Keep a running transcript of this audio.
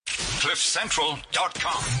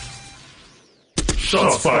CliffCentral.com.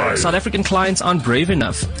 Shots fired. South African clients aren't brave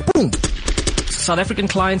enough. Boom. South African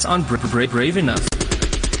clients aren't brave enough.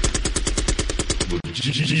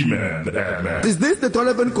 G-Man, the ad man. Is this the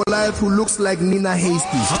Donovan Goliath who looks like Nina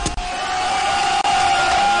Hasty?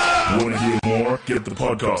 Want to hear more? Get the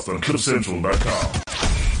podcast on CliffCentral.com.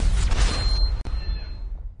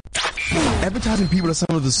 Advertising people are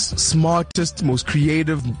some of the smartest, most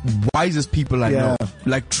creative, wisest people I know.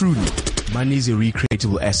 Like, truly. Money is a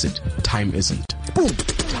recreatable asset. Time isn't. Boom.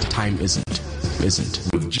 Time isn't.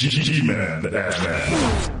 With G-Man, the ad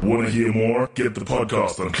man. Want to hear more? Get the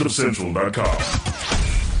podcast on CliffCentral.com.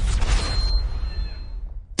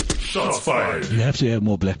 Shots fired. You have to have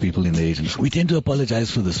more black people in the agency. We tend to apologize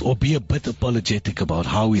for this or be a bit apologetic about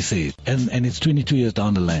how we say it. And it's 22 years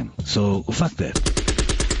down the line. So, fuck that.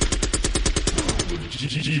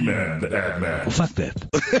 G-Man, the ad man. Fuck that.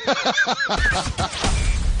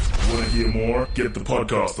 Want to hear more? Get the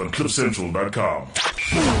podcast on CliffCentral.com.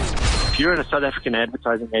 If you're in a South African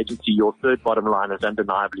advertising agency, your third bottom line has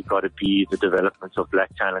undeniably got to be the development of black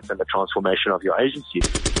talent and the transformation of your agency.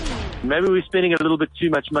 Maybe we're spending a little bit too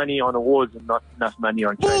much money on awards and not enough money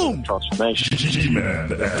on training and transformation. G-Man,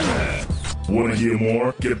 the ad man. Want to hear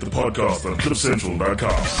more? Get the podcast on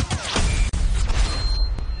CliffCentral.com.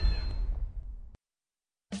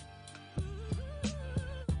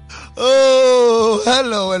 Oh,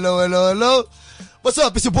 hello. What's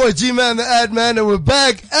up? It's your boy G-Man, the ad man, and we're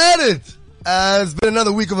back at it. It's been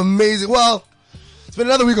another week of amazing, it's been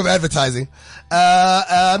another week of advertising.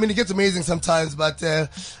 I mean, it gets amazing sometimes, but,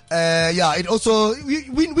 it also,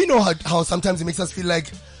 we know how sometimes it makes us feel like,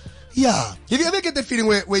 Have you ever get that feeling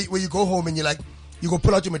where you go home and you're like, you go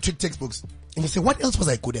pull out your matric textbooks and you say, what else was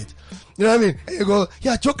I good at? You know what I mean? And you go,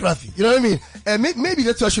 geography. You know what I mean? And maybe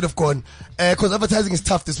that's where I should have gone, cause advertising is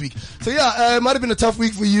tough this week. So it might have been a tough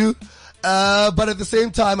week for you. But at the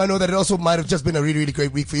same time, I know that it also might have just been a really, really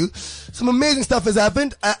great week for you. Some amazing stuff has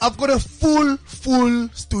happened. I've got a full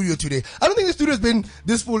studio today. I don't think the studio has been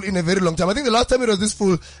this full in a very long time. I think the last time it was this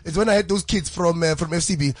full is when I had those kids from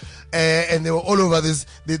FCB, and they were all over this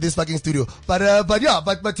fucking studio. But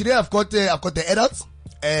today I've got the adults.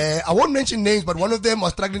 I won't mention names, but one of them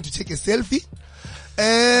was struggling to take a selfie.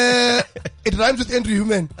 It rhymes with Andrew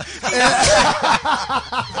Human.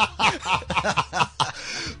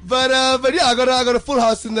 But I got a full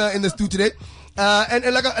house in the studio today.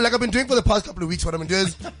 And like I've been doing for the past couple of weeks, what I'm gonna do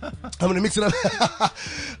is I'm gonna mix it up.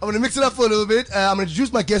 I'm gonna mix it up for a little bit. I'm gonna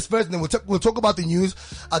introduce my guests first, and then we'll talk about the news.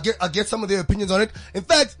 I'll get some of their opinions on it. In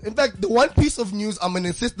fact, the one piece of news I'm gonna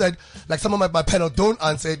insist that like some of my panel don't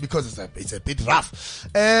answer it because it's a bit rough.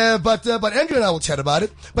 But Andrew and I will chat about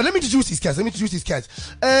it. But let me introduce these cats.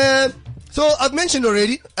 So I've mentioned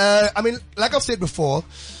already. I mean, like I've said before,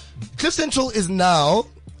 Cliff Central is now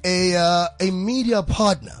a media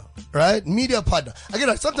partner. Right? Media partner. Again,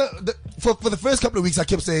 like sometimes, for the first couple of weeks, I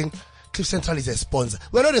kept saying, Cliff Central is a sponsor.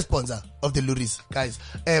 We're not a sponsor of the Luris, guys.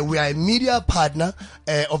 We are a media partner,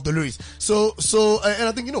 of the Luris. So, and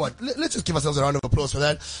I think, you know what? Let's just give ourselves a round of applause for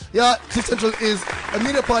that. Yeah, Cliff Central is a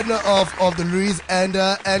media partner of the Luris.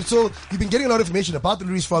 And so you've been getting a lot of information about the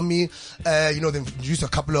Luris from me. They've introduced a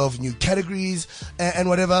couple of new categories and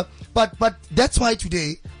whatever. But that's why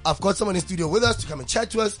today I've got someone in studio with us to come and chat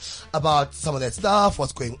to us about some of that stuff,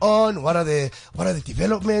 what's going on, what are the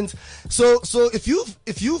developments. So if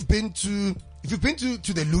you've been to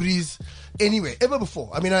the Luris anywhere ever before,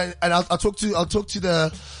 I mean, I'll talk to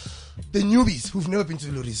the newbies who've never been to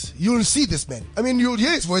the Luris. You'll see this man. I mean, you'll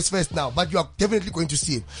hear his voice first now, but you are definitely going to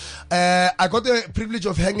see him. I got the privilege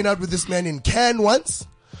of hanging out with this man in Cannes once.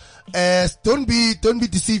 Don't be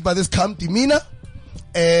deceived by this calm demeanor.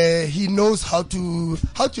 He knows how to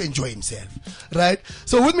enjoy himself, right?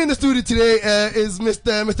 So with me in the studio today is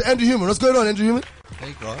Mr. Andrew Human. What's going on, Andrew Human?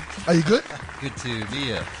 Hey, Grant. Are you good? Good to be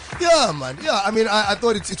here. Yeah, man. Yeah, I mean, I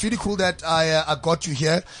thought it's really cool that I got you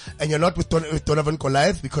here, and you're not with Donovan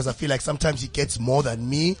Goliath, because I feel like sometimes he gets more than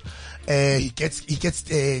me. He gets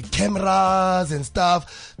cameras and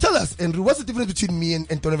stuff. Tell us, Andrew, what's the difference between me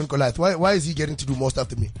and Donovan Goliath? Why is he getting to do more stuff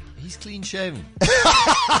than me? He's clean shaven.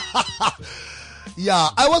 Yeah,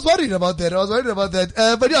 I was worried about that.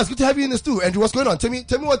 But yeah, it's good to have you in the studio. Andrew, what's going on? Tell me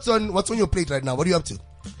what's on your plate right now. What are you up to?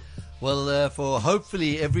 Well, for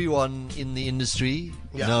hopefully everyone in the industry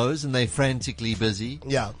knows, and they're frantically busy.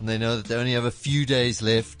 Yeah. And they know that they only have a few days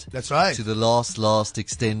left. That's right. To the last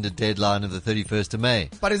extended deadline of the 31st of May.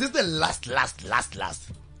 But is this the last?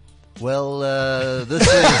 Well, this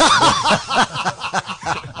is...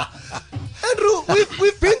 Andrew,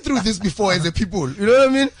 we've been through through this before as a people. You know what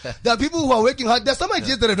I mean? There are people who are working hard. There's some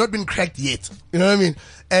ideas that have not been cracked yet. You know what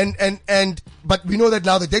I mean? But we know that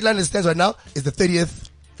now the deadline that stands right now is the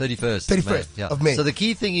 31st of May. So the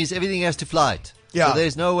key thing is everything has to flight. Yeah. So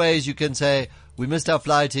there's no ways you can say, we missed our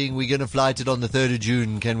flighting, we're going to flight it on the 3rd of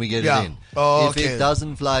June, can we get it in? Oh, if it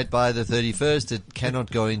doesn't flight by the 31st, it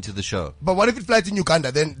cannot go into the show. But what if it flights in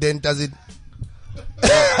Uganda? Then does it?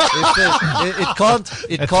 It can't.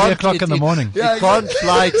 It At can't. 3 o'clock in the morning. It can't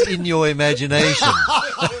flight in your imagination.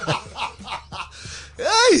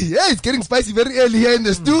 Hey, it's getting spicy very early here in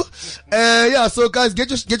the stew. So guys, get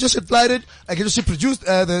your shit flighted, get your shit produced.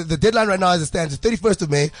 The deadline right now as it stands is 31st of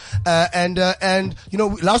May. And you know,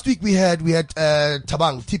 last week we had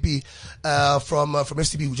Tabang Tipi, from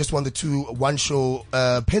FCB, who just won the 2 one-show,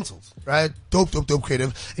 pencils, right? Dope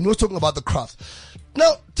creative. And he was talking about the craft.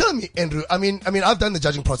 Now, tell me, Andrew, I mean, I've done the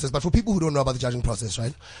judging process, but for people who don't know about the judging process,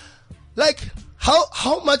 right? Like,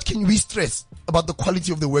 how much can we stress about the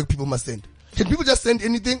quality of the work people must send? Can people just send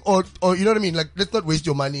anything, or you know what I mean? Like, let's not waste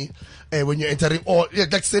your money when you're entering, or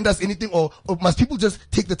like send us anything, or must people just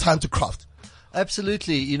take the time to craft?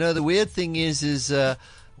 Absolutely. You know, the weird thing is I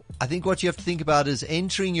think what you have to think about is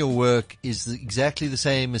entering your work is exactly the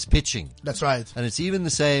same as pitching. That's right. And it's even the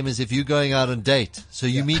same as if you're going out on a date. So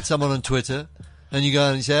you meet someone on Twitter, and you go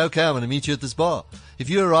and you say, okay, I'm going to meet you at this bar. If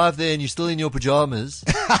you arrive there and you're still in your pajamas,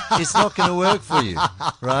 it's not going to work for you,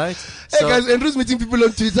 right? Hey guys, Andrew's meeting people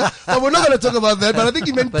on Twitter. But we're not going to talk about that, but I think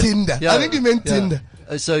he meant Tinder. Yeah, I think he meant Tinder.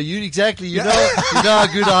 So you know how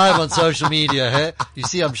good I am on social media, huh? You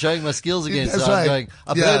see, I'm showing my skills again. That's so I'm right. going,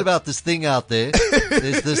 I've heard about this thing out there.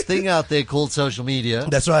 There's this thing out there called social media.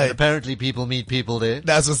 That's right. And apparently people meet people there.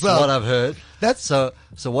 That's what's up. What I've heard. So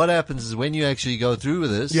what happens is when you actually go through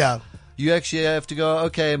with this, you actually have to go,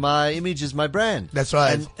 okay, my image is my brand. That's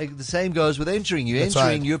right. And the same goes with entering.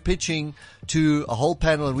 You're pitching to a whole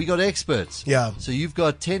panel, and we got experts. Yeah. So you've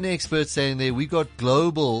got 10 experts standing there. We've got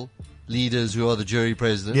global leaders who are the jury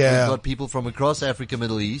president. Yeah. We've got people from across Africa,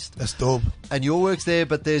 Middle East. That's dope. And your work's there,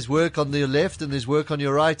 but there's work on your left and there's work on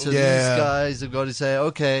your right. So these guys have got to say,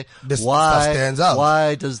 okay, this stuff stands out.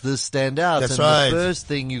 Why does this stand out? That's and right. The first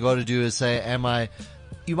thing you got to do is say,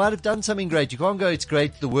 you might have done something great. You can't go, it's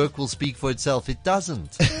great, the work will speak for itself. It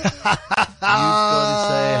doesn't. You've got to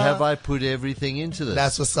say, have I put everything into this?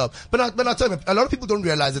 That's what's up. But I'll tell you, a lot of people don't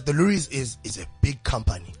realize that the Luries is a big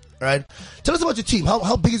company, right? Tell us about your team.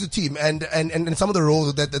 How big is your team, and some of the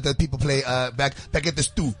roles that people play back at the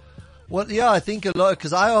stew? Well, yeah, I think a lot,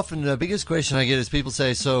 because the biggest question I get is people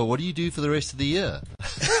say, so what do you do for the rest of the year?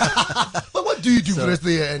 Well, what do you do for the rest of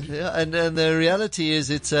the year, Andrew? Yeah, and the reality is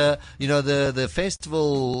it's, the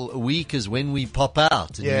festival week is when we pop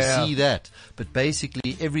out and you see that. But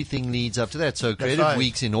basically everything leads up to that. So Creative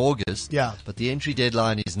Week's in August. Yeah. But the entry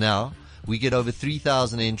deadline is now. We get over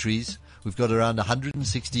 3,000 entries. We've got around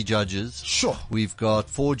 160 judges. Sure. We've got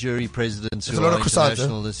 4 jury presidents who a lot are of croissants,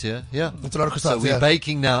 international this year. Yeah. It's a lot of croissants. So we're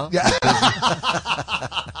baking now. Yeah.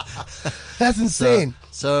 That's insane.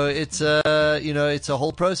 So it's it's a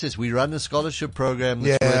whole process. We run a scholarship program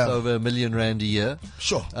that's worth over R1 million a year.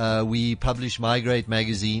 Sure. We publish Migrate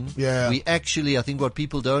magazine. Yeah. We actually, I think what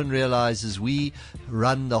people don't realize is we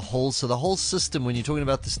run the whole system. When you're talking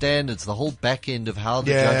about the standards, the whole back end of how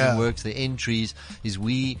the judging works, the entries, is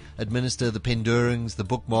we administer the Pendurings, the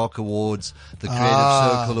Bookmark Awards, the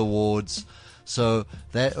Creative Circle Awards. So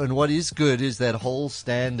that, and what is good is that whole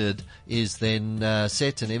standard is then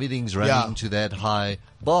set and everything's running to that high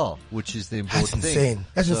bar, which is the important thing.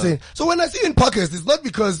 That's insane. So when I see you in Parkhurst, it's not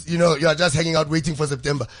because, you're just hanging out waiting for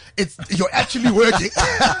September. It's, you're actually working.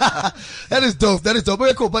 That is dope.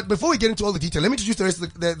 Okay, cool. But before we get into all the detail, let me introduce the rest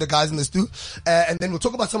of the guys in the stew. And then we'll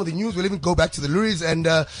talk about some of the news. We'll even go back to the Luries. And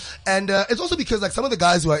it's also because like some of the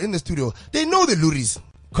guys who are in the studio, they know the Luries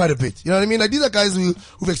quite a bit. You know what I mean? Like these are guys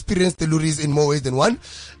who've experienced the Luries in more ways than one.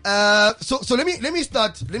 So let me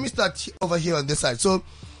start over here on this side. So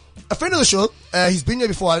a friend of the show, he's been here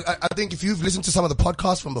before. I think if you've listened to some of the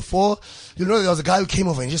podcasts from before, you know there was a guy who came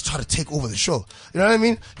over and he just tried to take over the show. You know what I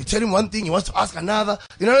mean? You tell him one thing, he wants to ask another.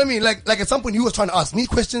 You know what I mean? Like at some point he was trying to ask me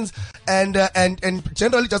questions and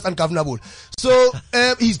generally just ungovernable. So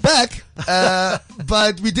he's back,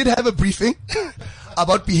 but we did have a briefing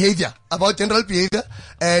about behavior about general behavior,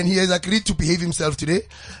 and he has agreed to behave himself today.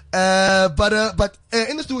 But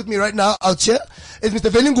in the studio with me right now, our chair, is Mr.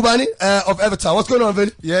 Veli Ngubane of Avatar. What's going on,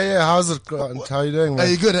 Veli? Yeah. How's it going? How are you doing, man? Are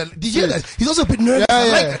you good? Did you hear that? He's also a bit nervous.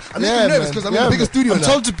 I'm nervous because I'm in the bigger studio I'm now.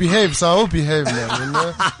 told to behave, so I will behave, man. You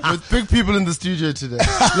know? With big people in the studio today.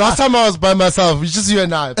 Last time I was by myself, it's just you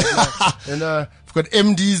and I. But, we've got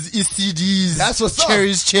MDs, ECDs, That's what's up.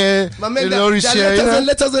 Cherry's chair, My man, Lori's chair.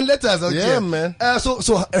 letters and letters. Okay. Yeah, man.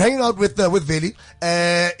 So hanging out with Veli,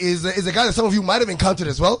 is a guy that some of you might have encountered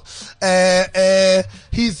as well.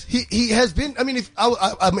 He has been, I mean, if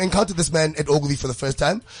I've encountered this man at Ogilvy for the first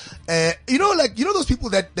time. You know those people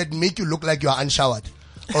that make you look like you are unshowered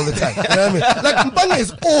all the time. You know what I mean? Like, Mpanga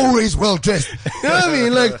is always well dressed. You know what I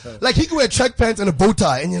mean? Like he could wear track pants and a bow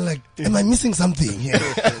tie, and you're like, am I missing something here?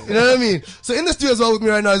 You know what I mean? So in the studio as well with me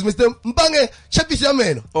right now is Mr. Mpanga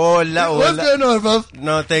Chapishameno. Hola. What's going on, bruv?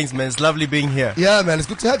 No, thanks, man. It's lovely being here. Yeah, man, it's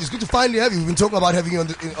good to have you. It's good to finally have you. We've been talking about having you on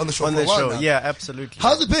the show On for the a while show. now. Yeah, absolutely.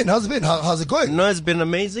 How's it been? How's it going? No, it's been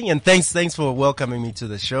amazing, and thanks for welcoming me to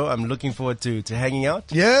the show. I'm looking forward to hanging out.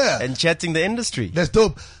 Yeah. And chatting the industry. That's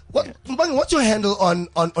dope. Mpanga, what's your handle on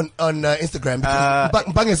Instagram? Because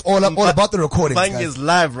Mpanga is all about the recordings. Mpanga guys. is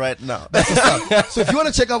live right now. That's what's up. So if you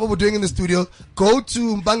want to check out what we're doing in the studio, go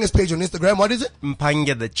to Mpanga's page on Instagram. What is it?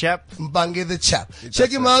 Mpanga the chap. Mpanga the chap. Check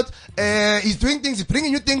him out. He's doing things. He's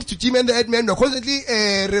bringing new things to G-Man the Adman. We're constantly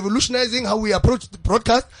revolutionizing how we approach the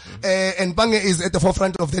broadcast. And Mpanga is at the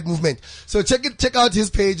forefront of that movement. So check out his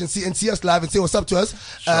page and see us live and say what's up to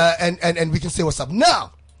us. Sure. And we can say what's up.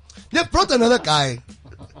 Now, they've brought another guy,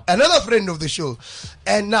 another friend of the show.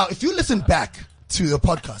 And now, if you listen back to the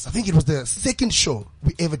podcast, I think it was the second show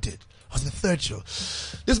we ever did. It was the third show.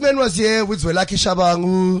 This man was here with Zwelakhe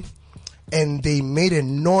Shabangu, and they made a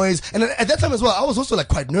noise. And at that time as well, I was also like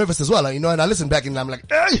quite nervous as well, and I listened back and I'm like,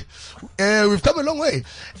 hey, we've come a long way.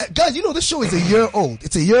 Guys, this show is a year old.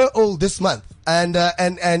 It's a year old this month. And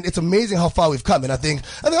it's amazing how far we've come. And I think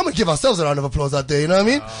I'm gonna give ourselves a round of applause out there. You know what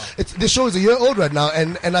I mean? The show is a year old right now.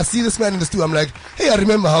 And I see this man in the studio. I'm like, hey, I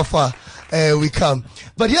remember how far we come.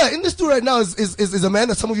 But yeah, in the studio right now is a man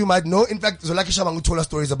that some of you might know. In fact, Zwelakhe Shabangu told us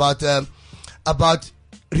stories about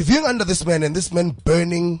reviewing under this man and this man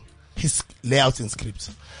burning his layouts and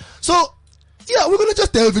scripts. So, yeah, we're going to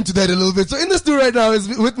just delve into that a little bit. So in the studio right now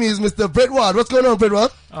with me is Mr. Brett Ward. What's going on, Brett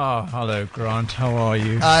Ward? Oh, hello, Grant. How are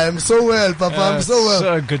you? I am so well, Papa. I'm so well.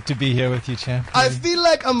 So good to be here with you, champ. I feel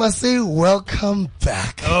like I must say welcome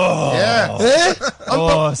back. Oh, Yeah.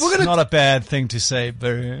 it's not a bad thing to say, but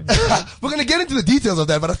We're going to get into the details of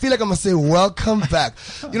that, but I feel like I must say welcome back.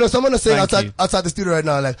 Someone was saying outside the studio right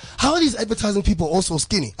now, like, how are these advertising people also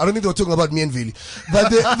skinny? I don't think they were talking about me and Vili. But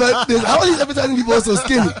how are these advertising people also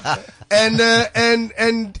skinny? And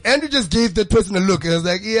Andrew just gave that person a look and was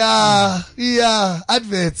like, yeah,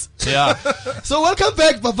 adverts. yeah. So welcome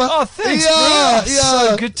back, Papa. Oh, thanks, Yeah.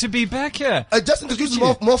 So good to be back here. Just introduce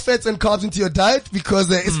more fats and carbs into your diet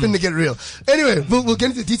because it's going to get real. Anyway, we'll get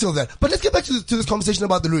into the detail of that. But let's get back to this conversation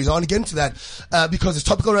about the Louis. I want to get into that because it's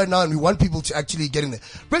topical right now and we want people to actually get in there.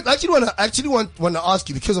 Brett, I actually want to ask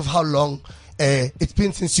you because of how long it's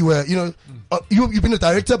been since you were, you've been a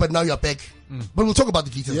director, but now you're back. But we'll talk about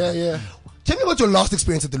the details. Yeah. Tell me about your last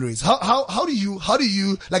experience at the Louis. How do you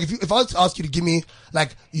like if I was to ask you to give me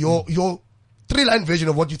like your 3-line version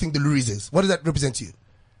of what you think the Louis is, what does that represent to you?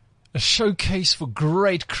 A showcase for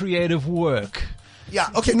great creative work. Yeah,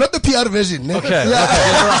 okay, not the PR version. Okay. Yeah.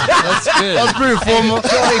 That's good. That's pretty formal.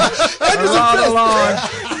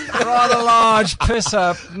 Rather large piss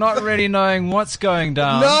up, not really knowing what's going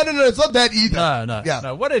down. No, it's not that either.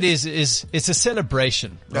 No. What it is it's a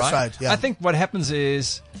celebration, right? That's right, yeah. I think what happens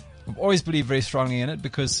is, I've always believed very strongly in it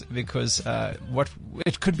because what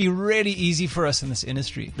it could be really easy for us in this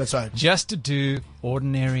industry. That's right. Just to do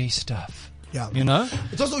ordinary stuff. Yeah.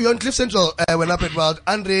 It's also, you're on Cliff Central when up at Wild,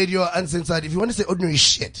 and radio, uncensored. If you want to say ordinary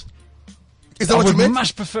shit, is that I what you would meant?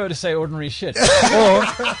 much prefer to say ordinary shit. Or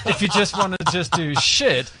if you just want to just do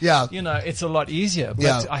shit, Yeah. it's a lot easier. But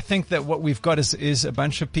Yeah. I think that what we've got is a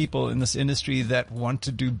bunch of people in this industry that want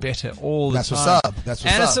to do better all the That's time. what's up. That's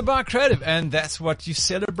what's and it's up. about creative, and that's what you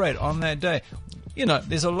celebrate on that day.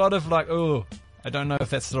 There's a lot of like, I don't know if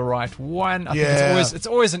that's the right one. I think it's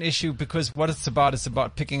always an issue because what it's about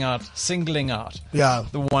singling out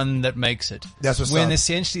the one that makes it. That's what's when up.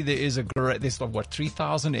 essentially there's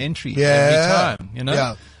 3,000 entries Yeah. every time,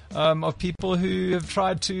 Yeah. of people who have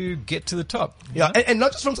tried to get to the top. Yeah, and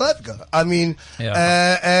not just from South Africa. I mean,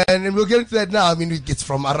 Yeah. and we'll get into that now. I mean, it's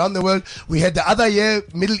from around the world. We had the other year,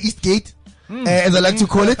 Middle East Gate. as I like to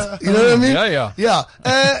call it. You know what I mean? Yeah.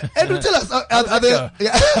 Andrew, tell us,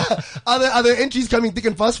 are there entries coming thick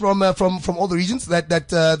and fast from all the regions that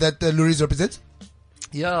Loeries represents?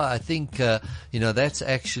 Yeah, I think, that's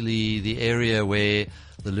actually the area where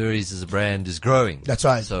the Loeries as a brand is growing. That's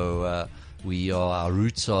right. So, our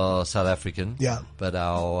roots are South African. Yeah. But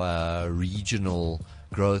our regional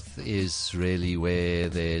growth is really where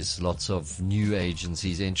there's lots of new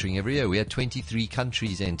agencies entering every year. We had 23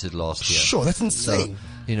 countries entered last year. Sure, that's insane.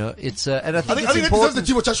 So, and I think it's important.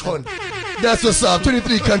 The Chivo Chashkon. That's what's up.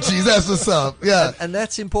 23 countries. That's what's up. Yeah. And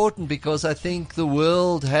that's important because I think the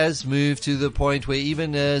world has moved to the point where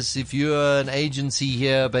even as if you're an agency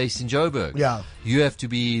here based in Joburg, you have to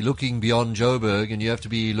be looking beyond Joburg and you have to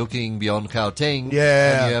be looking beyond Gauteng.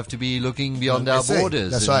 And you have to be looking beyond our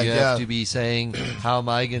borders. That's and right. You have to be saying, how am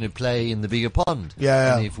I going to play in the bigger pond?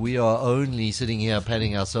 And if we are only sitting here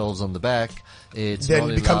patting ourselves on the back, it's then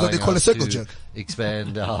not it becomes what they call a circle to jerk.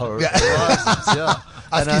 Expand our horizons. Sorry.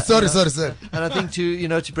 And I think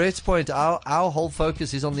to Brett's point, our whole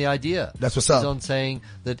focus is on the idea. That's what's up. It's on saying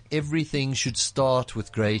that everything should start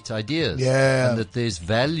with great ideas. Yeah. And that there's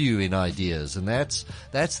value in ideas. And that's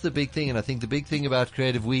the big thing. And I think the big thing about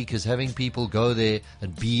Creative Week is having people go there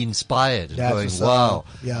and be inspired and going, wow,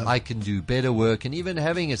 I can do better work. And even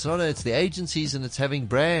having, it's the agencies and it's having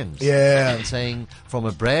brands. Yeah. And saying from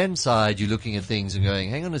a brand side, you're looking at things and going,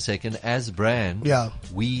 hang on a second, as a brand,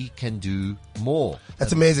 we can do more.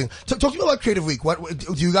 That's amazing. Talk to me about Creative Week. What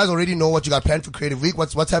do you guys already know what you got planned for Creative Week?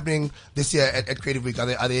 What's happening this year at Creative Week? Are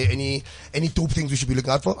there any dope things we should be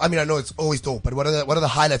looking out for? I mean, I know it's always dope, but what are the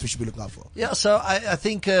highlights we should be looking out for? Yeah, so I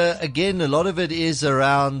think again a lot of it is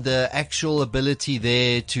around the actual ability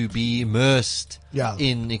there to be immersed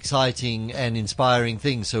in exciting and inspiring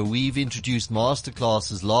things. So we've introduced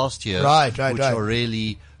masterclasses last year, which are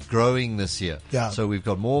really growing this year. So we've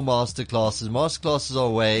got more masterclasses. Masterclasses are a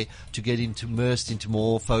way to get immersed into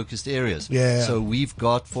more focused areas. So we've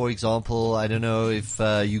got, for example, I don't know if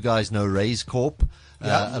you guys know Raise Corp.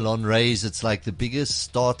 Alon Raise, it's like the biggest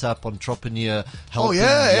startup entrepreneur helping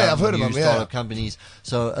I've heard of them, startup companies.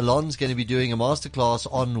 So Alon's going to be doing a masterclass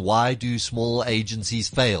on why do small agencies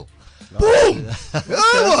fail. Boom! Good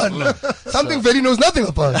one! Something Veli knows nothing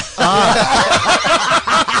about.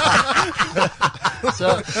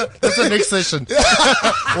 So that's the next session.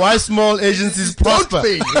 Why small agencies prosper?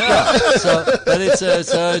 But it's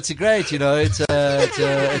a great, it's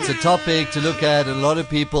a topic to look at. And a lot of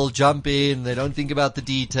people jump in. They don't think about the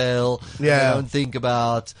detail. They don't think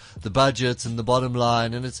about the budgets and the bottom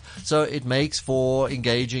line. And it makes for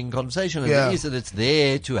engaging conversation. And it's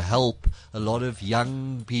there to help a lot of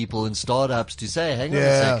young people and startups to say, hang on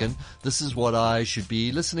a second, this is what I should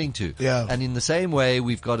be listening to. And in the same way,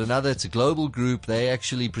 we've got it's a global group. They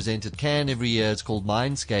actually present at Cannes every year. It's called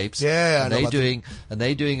Mindscapes. And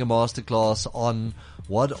they're doing a masterclass on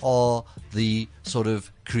what are the sort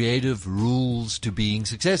of creative rules to being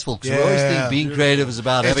successful. Because we always think being creative is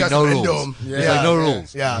about having no rules. There's like no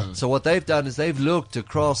rules. So what they've done is they've looked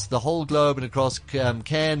across the whole globe and across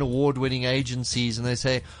Cannes award-winning agencies, and they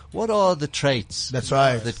say, what are the traits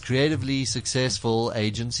that creatively successful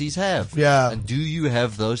agencies have? And do you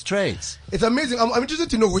have those traits? It's amazing. I'm interested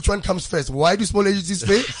to know which one comes first. Why do small agencies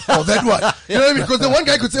fail? Or that one? You know what I mean? Because the one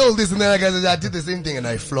guy could say all this and then the guy said, I did the same thing and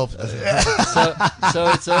I flopped. So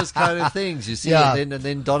it's those kind of things, you see. And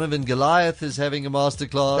then Donovan Goliath is having a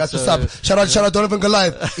masterclass. That's what's up. Shout out Donovan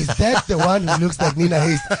Goliath. Is that the one who looks like Nina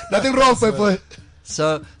Hayes? Nothing wrong, boy.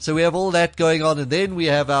 So we have all that going on, and then we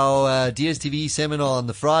have our DSTV seminar on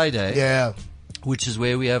the Friday. Which is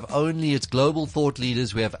where we have it's global thought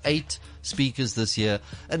leaders. We have 8 speakers this year.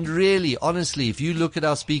 And really, honestly, if you look at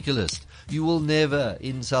our speaker list, you will never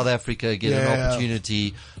in South Africa get an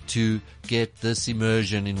opportunity to get this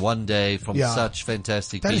immersion in one day from such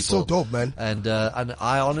fantastic people. That is so dope, man. And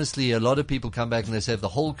I honestly, a lot of people come back and they say the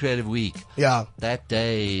whole Creative Week, that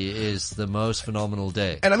day is the most phenomenal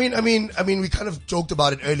day. And I mean, we kind of joked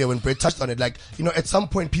about it earlier when Brett touched on it. Like, at some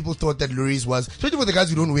point people thought that Loeries was, especially for the guys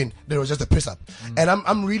who don't win, that it was just a piss up. And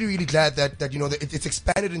I'm really, really glad that that it's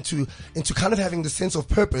expanded into kind of having the sense of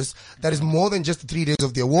purpose that is more than just the 3 days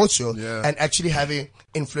of the award show and actually having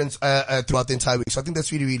influence throughout the entire week. So I think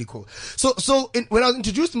that's really, really cool. So when I was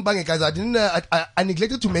introduced to Mbange, guys, I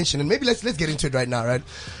neglected to mention, and maybe let's get into it right now, right?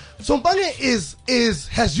 So Mbange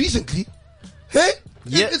has recently,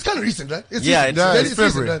 it's kind of recent, right? It's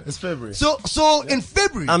February. It's February. So in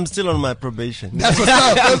February, I'm still on my probation. That's what's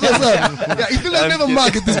up. Yeah, he still doesn't have a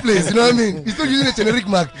mark at this place. You know what I mean? He's still using a generic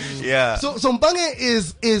mark. Yeah. So Mbange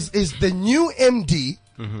is the new MD.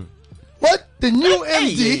 Mm-hmm. What? The new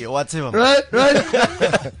MD. What's him? Right.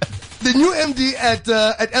 the new MD at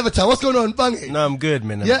Avatar. What's going on, Bangi? No, I'm good,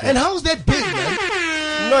 man. I'm Yeah, good. and how's that been, man?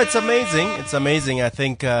 No, it's amazing. It's amazing. I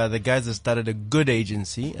think the guys have started a good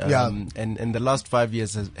agency. And the last 5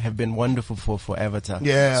 years have been wonderful for Avatar.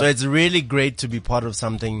 Yeah. So it's really great to be part of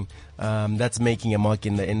something that's making a mark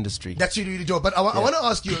in the industry. That's really, really dope. But I want to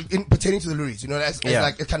ask you, in pertaining to the Luris, as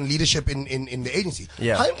like a kind of leadership in the agency.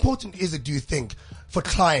 Yeah. How important is it, do you think, for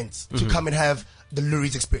clients to come and have the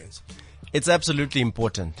Luris experience? It's absolutely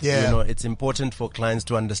important. Yeah. It's important for clients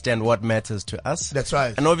to understand what matters to us. That's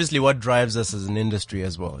right. And obviously what drives us as an industry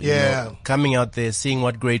as well. Yeah. Coming out there, seeing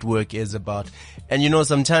what great work is about. And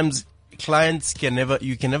sometimes clients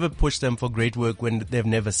you can never push them for great work when they've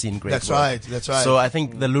never seen great work. That's right. So I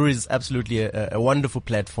think the Luris is absolutely a wonderful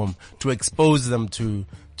platform to expose them to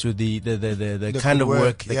the kind of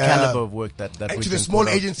work, the caliber of work that and we to can the small put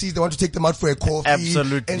out. agencies, they want to take them out for a coffee.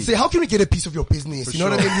 Absolutely. And say, how can we get a piece of your business? You know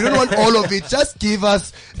what I mean? You don't want all of it. Just give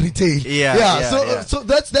us retail. So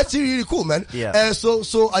that's really, really cool, man. Yeah.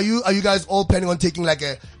 So are you guys all planning on taking like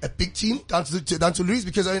a big team down to Luris?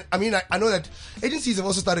 Because I know that agencies have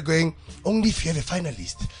also started going, only if you have a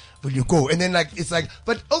finalist will you go. And then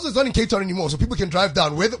but also it's not in Cape Town anymore, so people can drive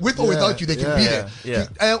down with or without you, they can be there.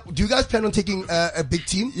 Yeah. Do you guys plan on taking a big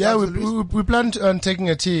team? Yeah, we plan on taking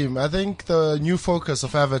a team. I think the new focus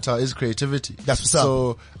of Avatar is creativity. That's what's up.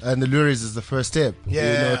 So, and the Luris is the first step.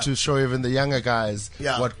 Yeah. To show even the younger guys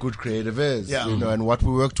what good creative is. Yeah. And what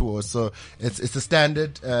we work towards. So it's a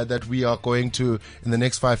standard that we are going to in the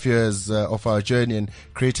next 5 years of our journey. And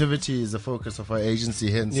creativity is the focus of our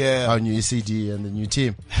agency. Hence our new ECD and the new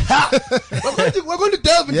team. We're going to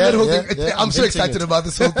delve into that whole thing. Yeah, I'm so excited about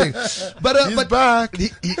this whole thing. But he's back.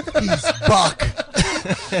 He's back.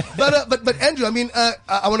 But Andrew,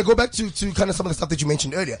 I want to go back to kind of some of the stuff that you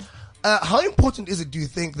mentioned earlier. How important is it, do you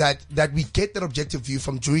think, that we get that objective view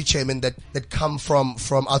from jury chairmen that come from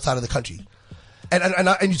outside of the country? And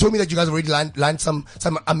you told me that you guys already lined some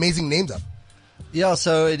amazing names up. Yeah,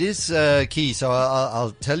 so it is key. So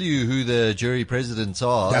I'll tell you who the jury presidents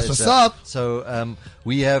are. That's what's up. So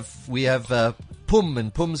we have Pum,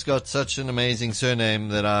 and Pum's got such an amazing surname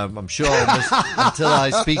that I'm sure I'll miss until I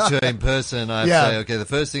speak to her in person. I say, okay, the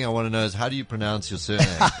first thing I want to know is how do you pronounce your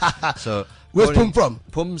surname? So where's Pum from?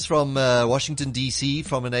 Pum's from Washington DC,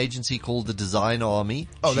 from an agency called the Design Army.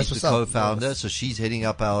 Oh, she's that's the what's up. co-founder, Nice. so she's heading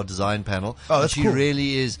up our design panel. Oh, that's she cool.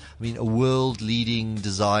 really is, a world-leading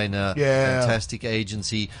designer, fantastic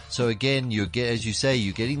agency. So again, as you say,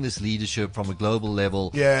 you're getting this leadership from a global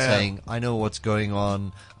level, saying, I know what's going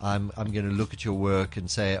on. I'm going to look at your work and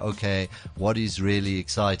say, okay, what is really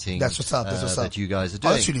exciting? That's what's up. That's what's up. That you guys are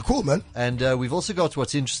doing. Oh, that's really cool, man. And we've also got,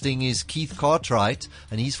 what's interesting is Keith Cartwright,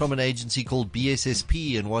 and he's from an agency called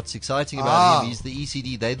BSSP. And what's exciting about him, he's the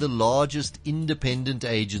ECD. They're the largest independent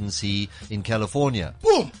agency in California.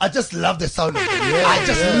 Boom! I just love the sound of that. I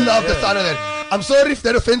just love the sound of that. I'm sorry if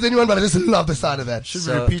that offends anyone, but I just love the sound of that. Should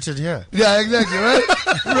be repeated here. Yeah, exactly, right?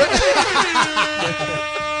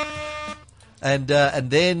 And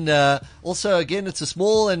then also again, it's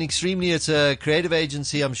a creative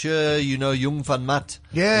agency. I'm sure you know Jung van Matt.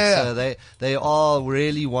 Yeah. They are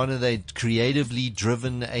really one of the creatively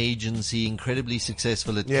driven agency, incredibly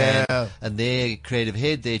successful at Cannes. And their creative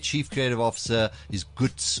head, their chief creative officer is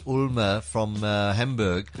Guts Ulmer from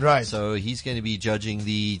Hamburg. Right. So he's going to be judging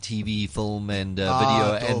the TV, film, and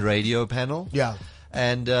video and radio panel. Yeah.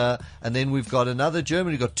 And then we've got another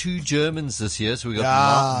German. We've got 2 Germans this year. So we've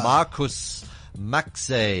got Markus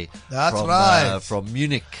Maxe from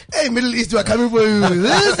Munich. Hey, Middle East, we're coming for you. We've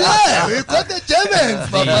got the Germans.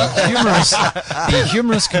 The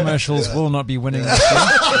humorous commercials will not be winning this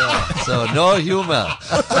year. So no humor.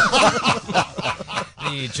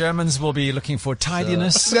 The Germans will be looking for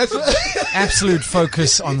tidiness, That's right. absolute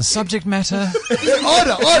focus on the subject matter,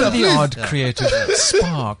 Order, and the please. odd creative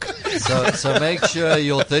spark. So make sure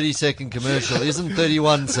your 30-second commercial isn't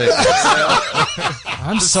 31 seconds.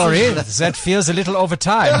 I'm sorry, that feels a little over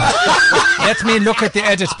time. Let me look at the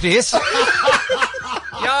edit, please.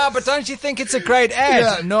 Yeah, but don't you think it's a great ad?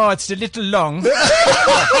 Yeah. No, it's a little long.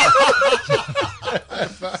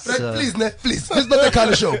 Please, it's not that kind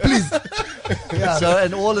of show, please. So,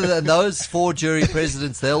 and those 4 jury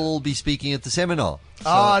presidents, they'll all be speaking at the seminar.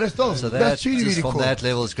 That's dope. So that's really, really from cool. that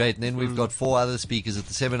level is great. And then we've got 4 other speakers at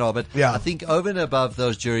the seminar. But Yeah. I think over and above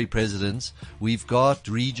those jury presidents, we've got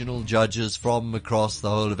regional judges from across the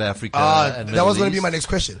whole of Africa. And that was Middle going to be East. my next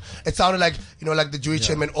question. It sounded like, like the jury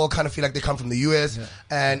chairmen all kind of feel like they come from the US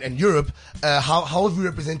and Europe. How have we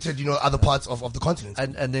represented, other parts of the continent?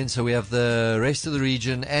 And then so we have the rest of the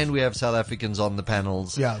region, and we have South Africans on the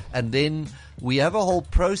panels. Yeah. And then we have a whole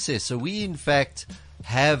process. So we, in fact,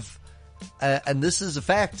 have and this is a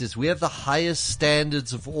fact, is we have the highest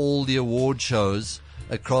standards of all the award shows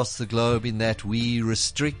across the globe in that we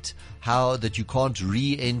restrict how that you can't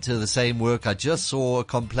re-enter the same work. I just saw a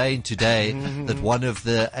complaint today that one of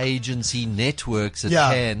the agency networks at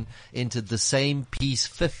Cannes entered the same piece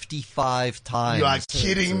 55 times. You are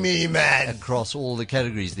kidding me, man. Across all the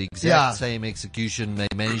categories. The exact same execution. They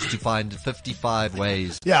managed to find 55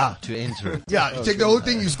 ways to enter it. Yeah, you take the whole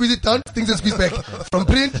thing, you squeeze it down, things are squeezed back. From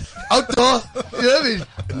print, outdoor, you know what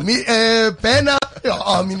I mean? Banner.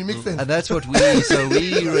 It makes sense. And that's what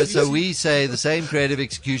we say the same creative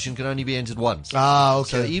execution can only be entered once. Okay.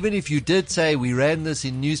 So even if you did say we ran this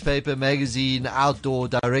in newspaper, magazine, outdoor,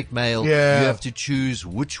 direct mail, you have to choose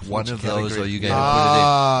which one of those are you going to put it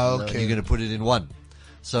in. Okay. You're going to put it in one.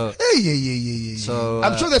 So So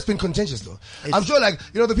I'm sure that's been contentious though. I'm sure, like,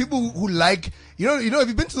 the people who like, have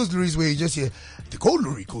you been to those lorries where you just hear the gold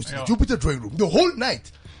lorry goes to the Jupiter drawing room the whole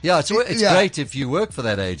night? Yeah, it's great if you work for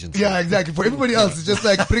that agency. Yeah, exactly. For everybody else, it's just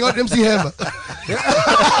like bring out MC Hammer.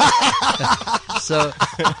 So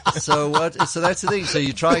that's the thing. So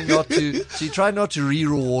you're trying not to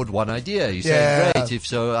re-reward one idea. You're saying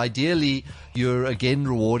great. Ideally you're again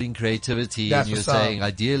rewarding creativity, and you're saying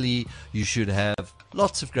ideally you should have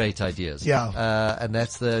lots of great ideas. Yeah. And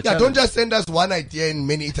that's the challenge. Don't just send us one idea in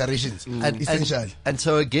many iterations. Essentially. And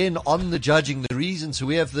so again, on the judging, so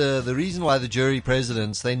we have the reason why the jury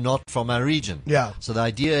presidents, they're not from our region. Yeah. So the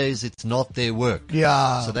idea is it's not their work.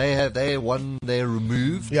 Yeah. So they're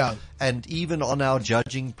removed. Yeah. And even on our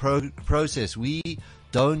judging process, we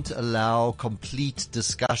don't allow complete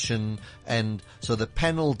discussion, and so the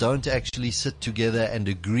panel don't actually sit together and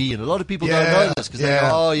agree. And a lot of people don't know this because they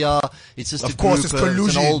go, it's just a group, it's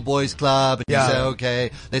an old boys club, and you say,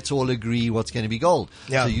 okay, let's all agree what's going to be gold.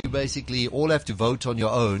 So you basically all have to vote on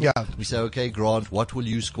your own. We say, okay, Grant, what will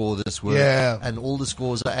you score this work? And all the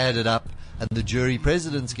scores are added up, and the jury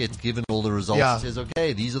presidents get given all the results and says,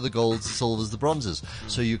 okay, these are the golds, the silvers, the bronzes.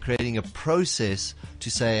 So you're creating a process to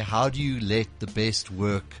say, how do you let the best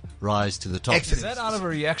work rise to the top? Excellent. Is that out of a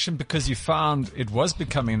reaction because you found it was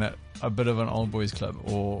becoming a bit of an old boys club,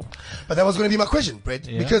 or? But that was going to be my question, Brett.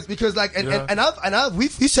 Because like,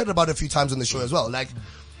 we've said about it a few times on the show as well. Like,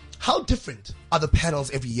 how different are the panels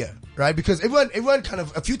every year, right? Because everyone kind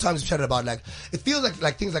of a few times chatted about, like, it feels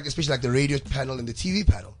like things like, especially like the radio panel and the TV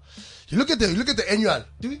panel. You look at the annual.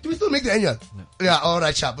 Do we still make the annual? No. Yeah, all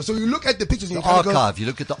right, sharp. So you look at the pictures. And the archive. You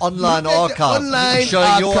look at the online archive. Online showing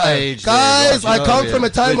archive. Your age, guys. I come from a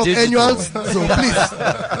time of annuals, so please.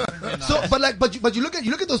 So, but you look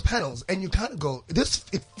at those panels and you kind of go,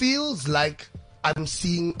 it feels like I'm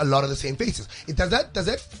seeing a lot of the same faces. Is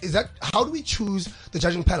that how do we choose the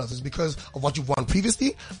judging panels? Is it because of what you've won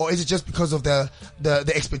previously, or is it just because of the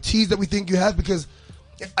expertise that we think you have? Because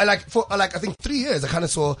I think 3 years I kind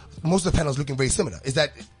of saw most of the panels looking very similar.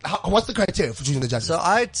 What's the criteria for choosing the judges? So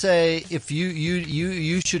I'd say if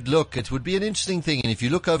you should look, it would be an interesting thing, and if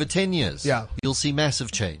you look over 10 years, you'll see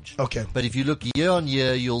massive change. Okay. But if you look year on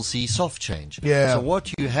year, you'll see soft change. Yeah. So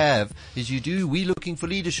what you have is we're looking for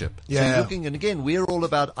leadership. Yeah. So you're looking, and again, we're all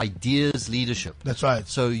about ideas leadership. That's right.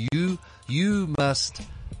 So you must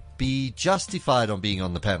be justified on being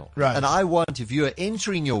on the panel. Right. And I want, if you are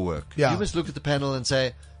entering your work, you must look at the panel and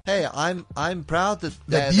say, hey, I'm proud that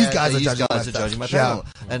these guys are judging my panel.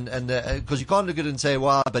 And because you can't look at it and say,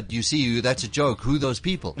 well, but you see, that's a joke. Who are those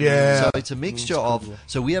people? Yeah. So it's a mixture of,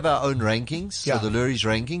 so we have our own rankings. So the Lurie's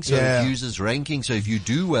ranking. So it uses ranking. So if you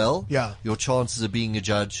do well, your chances of being a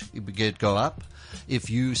judge go up.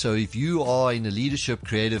 If you are in a leadership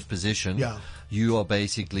creative position, you are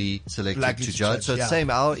basically selected to judge. So it's the same,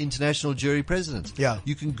 our international jury presidents.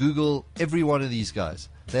 You can Google every one of these guys.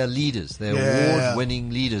 They're leaders. They're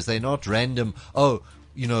award-winning leaders. They're not random,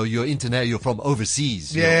 you're from overseas.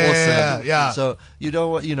 So you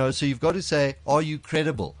don't, so you've got to say, are you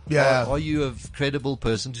credible? Are you a credible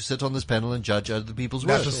person to sit on this panel and judge other people's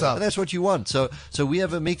work? And that's what you want. So we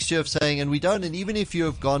have a mixture of saying, and we don't, and even if you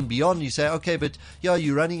have gone beyond, you say, okay, but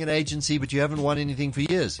you're running an agency, but you haven't won anything for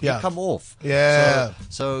years. You come off.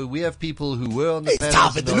 So we have people who were on the panel.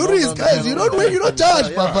 Stop it, the Lurie's guys. You don't win, you don't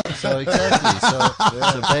judge, Papa. So exactly.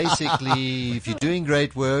 So basically, if you're doing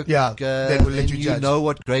great work, then we'll let you judge. Know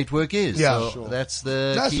what great work is. So that's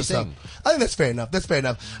the key thing. I think that's fair enough.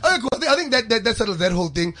 Okay, cool. I think that settles that whole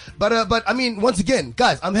thing. But I mean, once again,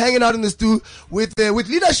 guys, I'm hanging out in the stew with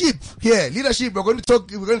leadership. Yeah, leadership. We're going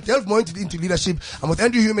to delve more into leadership. I'm with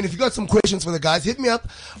Andrew Human. If you got some questions for the guys, hit me up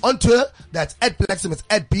on Twitter. That's @Blaxem. It's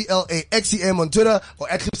 @BLAXEM on Twitter, or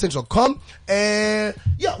 @ClipCentral.com.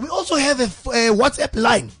 We also have a WhatsApp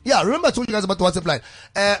line. Yeah, remember I told you guys about the WhatsApp line.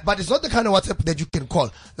 But it's not the kind of WhatsApp that you can call.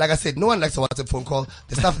 Like I said, no one likes a WhatsApp phone call.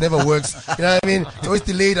 The stuff never works. You know what I mean? It's always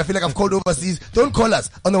delayed. I feel like I've called overseas. Don't call us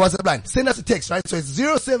on the WhatsApp line. Send us a text, right? So it's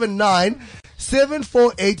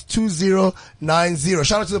 079-748-2090.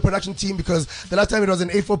 Shout out to the production team because the last time it was an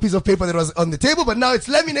A4 piece of paper that was on the table, but now it's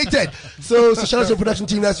laminated. So shout out to the production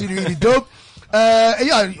team. That's really, really dope.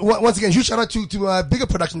 Once again, huge shout out to a bigger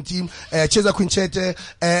production team, Cheza Quinchete,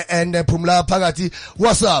 and Pumla Pagati.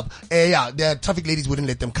 What's up? The traffic ladies wouldn't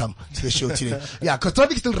let them come to the show today. Yeah, cause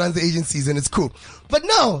traffic still runs the agencies and it's cool. But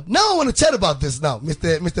now I want to chat about this now,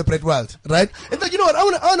 Mr. Brett Wild, right? In fact, you know what? I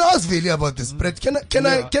want to ask Veli about this. Brett, can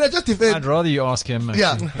I just defend? I'd rather you ask him.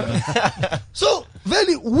 Yeah. So,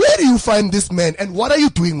 Veli, where do you find this man and what are you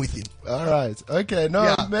doing with him? All right. Okay.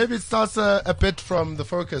 No, maybe it starts a bit from the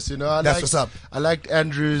focus, you know. That's what's up. I liked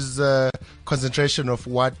Andrew's concentration of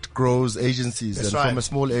what grows agencies. That's and right. From a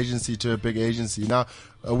small agency to a big agency. Now,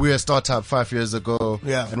 we were a startup 5 years ago.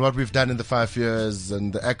 Yeah. And what we've done in the 5 years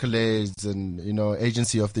and the accolades and, you know,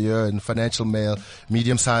 agency of the year and financial mail,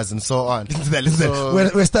 medium size and so on. Listen to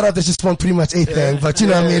that. We're a startup that's just won pretty much anything, but you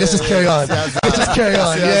know what I mean? Let's just carry on. Let's just carry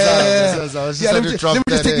on. Let me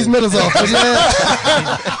just take these medals off.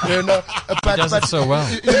 You know, he does it so well.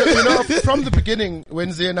 You know, from the beginning,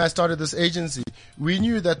 when Zay and I started this agency, we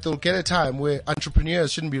knew that there'll get a time where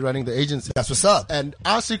entrepreneurs shouldn't be running the agency. That's what's up. And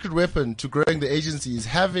our secret weapon to growing the agency is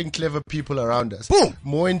having clever people around us. Boom!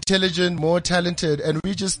 More intelligent, more talented, and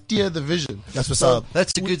we just steer the vision. That's what's up.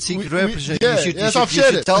 That's a good secret weapon. You should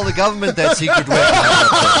tell the government that secret weapon.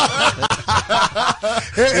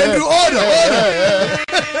 Andrew, order.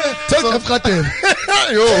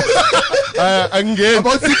 Again.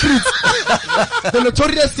 About secrets. The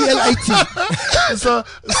notorious CLIT. So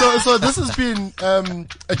this has been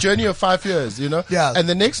a journey of 5 years, you know? Yeah. And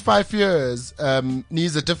the next 5 years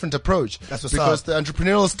needs a different approach. That's what's because up. the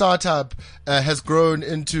entrepreneurial startup has grown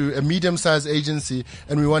into a medium-sized agency,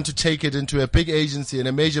 and we want to take it into a big agency and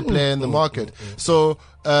a major player in the market. So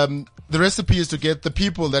the recipe is to get the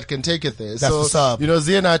people that can take it there. That's what's up. You know,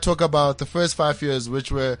 Zay and I talk about the first 5 years,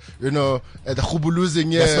 which were, you know, the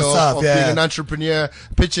losing year of being an entrepreneur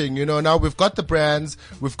pitching. You know, now we've got the brands,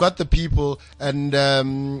 we've got the people, and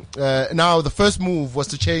now the first move was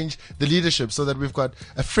to change the leadership so that we've got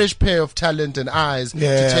a fresh pair of talent and eyes to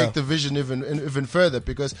take the vision even further.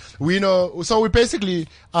 Because we know, so we basically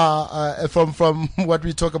from what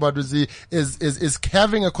we talk about with Zay is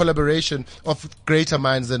having a collaboration of greater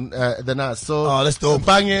minds than us. So that's dope.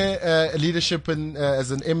 Bange leadership as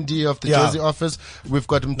an MD of the Jersey office. We've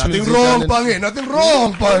got him. Nothing wrong, Bange. Nothing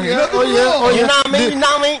wrong, Bange.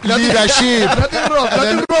 Leadership. Nothing wrong,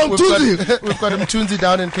 Tunzi. We've got him Tunzi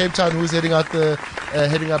down in Cape Town, who's heading up the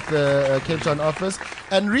Cape Town office,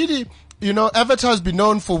 and really. You know, Avatar's been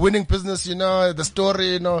known for winning business, you know, the story,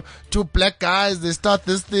 you know, two black guys, they start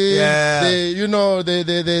this thing, they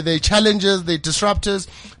challengers, they disruptors.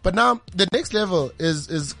 But now the next level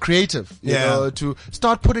is creative, you know, to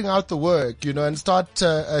start putting out the work, you know, and start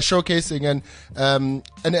showcasing and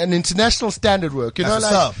an international standard work, you know,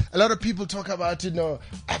 like a lot of people talk about, you know,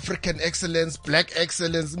 African excellence, black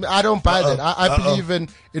excellence. I don't buy that. I believe in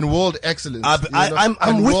world excellence.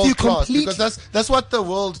 I'm with you completely. Because that's what the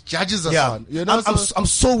world judges us on. You know, I'm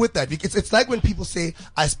so with that. It's like when people say,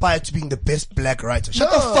 I aspire to being the best black writer. Shut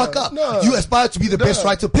the fuck up. No. You aspire to be the best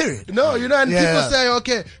writer, period. No, you know, and people say,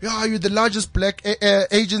 okay, you're the largest black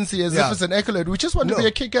agency as if it's an accolade. We just want to be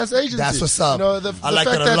a kick-ass agency. That's what's up. You know, the like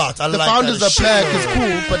fact that a lot. The founders are black is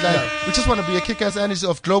cool, but like, we just want to be a kick-ass agency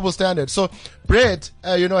of global standard. So, Brett,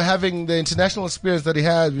 you know, having the international experience that he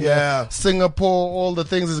has, you know, Singapore, all the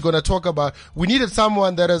things he's going to talk about, we needed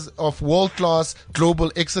someone that is of world-class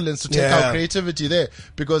global excellence to take our creativity there,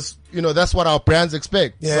 because, you know, that's what our brands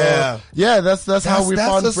expect. Yeah. So, that's how we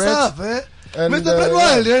found Brett. Up, eh? And, Mr. Brett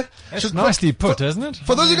Wild, It's nicely put, isn't it?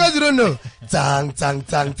 For those of you guys who don't know, tang, tang,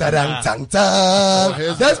 tang, tang, tang, tang.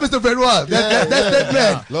 That's Mr. Brett Wild. That's that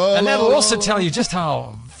man. And that will also tell you just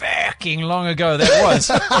how fucking long ago that was.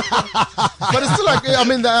 But it's still like, I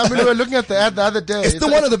mean, we were looking at the ad the other day. It's still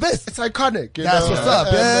one of the best. It's iconic. That's what's up.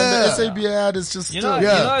 And the SAB ad is just you know,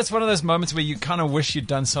 it's one of those moments where you kind of wish you'd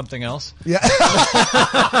done something else. Yeah.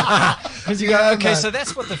 Because you go, okay, so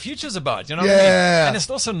that's what the future's about. You know what I mean? And it's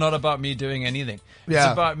also not about me doing anything. It's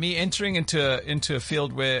about me entering into a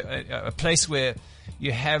field where, a place where,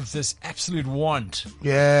 you have this absolute want,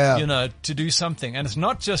 Yeah. you know, to do something. And it's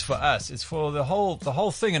not just for us, it's for the whole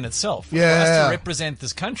thing in itself. For Yeah. us to represent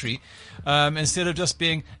this country, instead of just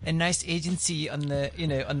being a nice agency on the, you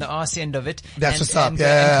know, on the arse end of it. That's what's up, and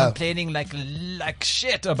yeah. complaining like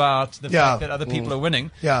shit about the Yeah. fact that other people are winning.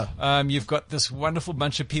 Yeah. You've got this wonderful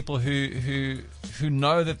bunch of people who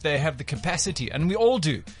know that they have the capacity, and we all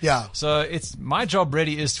do. Yeah. So it's my job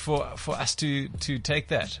really is for us to take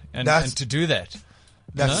that and to do that.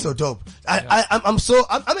 That's You know? so dope.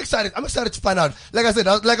 I'm excited. I'm excited to find out. Like I said,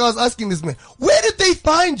 I was asking this man, where did they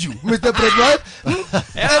find you, Mr. Brett, right?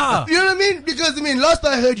 Yeah. And you know what I mean? Because, I mean, last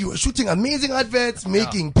I heard you were shooting amazing adverts,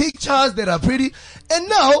 making pictures that are pretty, and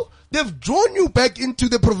now they've drawn you back into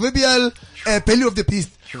the proverbial belly of the beast.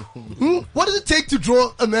 What does it take to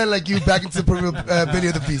draw a man like you back into the proverbial belly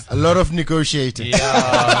of the beast? A lot of negotiating.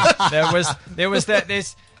 Yeah. there was that.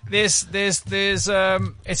 There's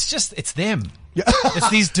it's them. Yeah. It's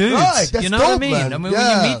these dudes. Right, that's you know what I dope, mean? man. I mean,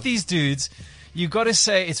 Yeah. when you meet these dudes, you got to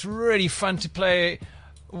say it's really fun to play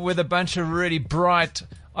with a bunch of really bright,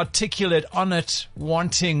 articulate, on it,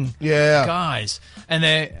 wanting guys, and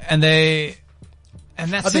that's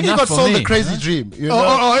I think enough you got for sold me. the crazy dream, you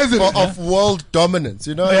know, is it? of world dominance,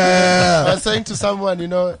 you know. Yeah. I was saying to someone, you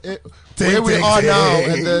know, Take, where we take, are take. now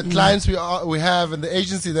and the clients we have and the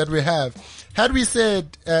agency that we have. Had we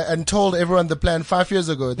said and told everyone the plan 5 years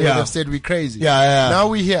ago, they would have said we're crazy. Yeah. Now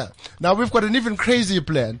we're here. Now we've got an even crazier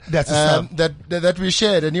plan That's what's up. that we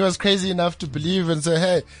shared, and he was crazy enough to believe and say,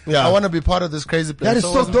 "Hey, Yeah. I want to be part of this crazy plan." That is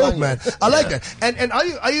so it was dope, fun. man. I like that. And are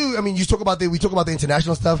you? I mean, we talk about the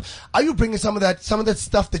international stuff. Are you bringing some of that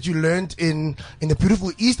stuff that you learned in the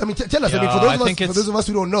beautiful East? I mean, tell us. I mean, Yeah, for those of us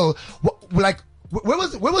who don't know, where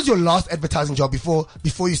was your last advertising job before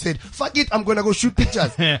you said, "Fuck it, I'm gonna go shoot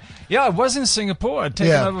pictures"? Yeah, I was in Singapore. I'd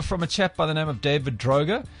taken over from a chap by the name of David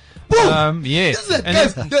Droga. Boom! Yeah. This is it, And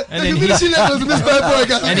guys. then- The and then humility levels in this bad boy,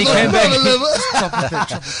 guys. And he It's came on back. another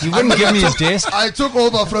level. You wouldn't give me his desk. I took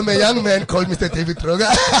over from a young man called Mr. David Troga.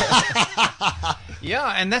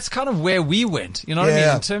 Yeah, and that's kind of where we went. You know what I mean?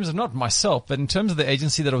 Yeah. In terms of not myself, but in terms of the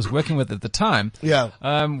agency that I was working with at the time. Yeah.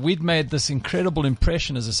 We'd made this incredible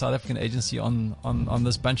impression as a South African agency on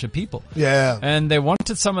this bunch of people. Yeah. And they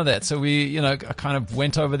wanted some of that, so we, you know, I kind of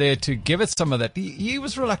went over there to give it some of that. He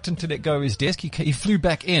was reluctant to let go of his desk. He flew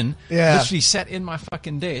back in. Yeah. Literally sat in my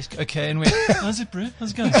fucking desk. Okay, and went, "How's it, bro?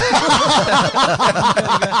 How's it going?"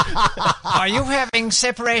 Are you having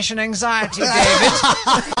separation anxiety,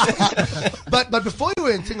 David? But before you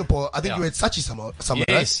were in Singapore, I think you were at Sachi somewhere,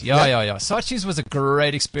 Yes, right? yeah. Sachi's was a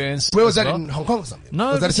great experience. Where was as that, well. in Hong Kong or something?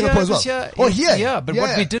 No, was that in it was Singapore as well? here. Oh, here? Yeah, but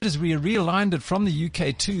what we did is we realigned it from the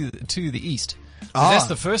UK to the East. That's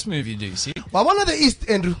the first move you do, see? Well, one of the East,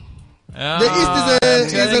 Andrew. The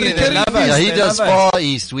East is a recurring Yeah, he does Far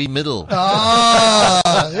East, we middle. Yeah,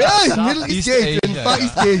 Middle East Gate and Asia, Far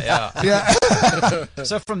East Gate. Yeah.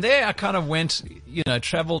 So from there, I kind of went, you know,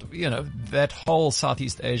 traveled, you know, that whole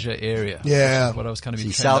Southeast Asia area. Yeah. Which is what I was kind of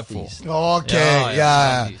being See, trained up for. Southeast. Okay,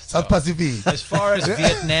 yeah. Southeast. South Pacific. As far as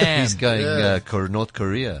Vietnam. He's going North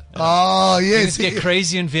Korea. Oh, yes. Things get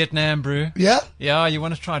crazy in Vietnam, bro. Yeah? Yeah, you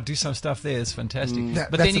want to try and do some stuff there. It's fantastic.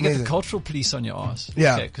 But that's then you get amazing. the cultural police on your ass.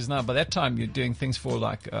 Yeah. Because now by that time you're doing things for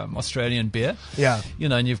like Australian beer. Yeah. You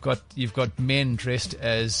know, and you've got men dressed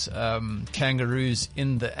as kangaroos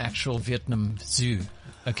in the actual Vietnam Zoo.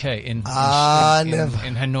 Okay, in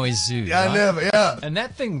Hanoi Zoo. Yeah, right? never, yeah. And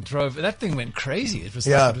that thing went crazy. It was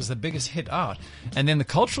Yeah. like, it was the biggest hit out. And then the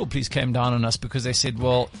cultural police came down on us because they said,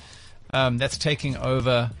 well, that's taking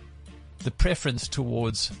over the preference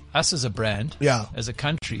towards us as a brand, as a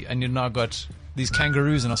country, and you've now got these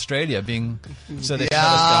kangaroos in Australia being, so they shut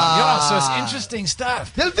us down. Yeah, so it's interesting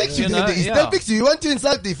stuff. They'll fix you. know, They'll fix you. You want to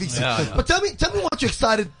insult, they fix you. Yeah, yeah. But tell me what you're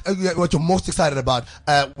excited, what you're most excited about,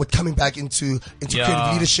 with coming back into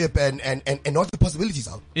creative leadership and what the possibilities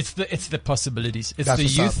are. It's the possibilities. It's That's the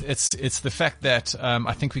what's youth. up. It's the fact that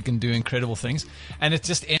I think we can do incredible things, and it's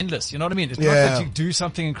just endless. You know what I mean? It's not Yeah. that you do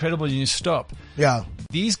something incredible and you stop. Yeah.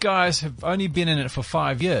 These guys have only been in it for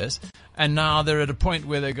 5 years, and now they're at a point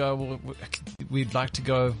where they go, well, we'd like to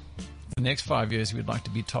go the next 5 years, we'd like to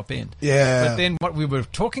be top end. Yeah. But then what we were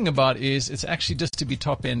talking about is it's actually just to be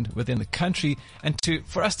top end within the country, and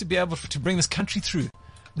for us to be able to bring this country through.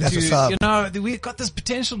 That's what's up. You know, we've got this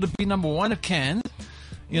potential to be number one at Cannes.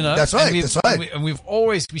 You know, That's right, and that's right. And we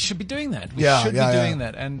should be doing that. We Yeah, should yeah, be doing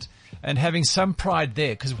yeah. that, and having some pride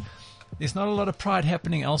there, because there's not a lot of pride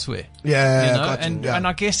happening elsewhere. Yeah, you know? got you, And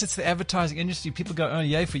I guess it's the advertising industry. People go, oh,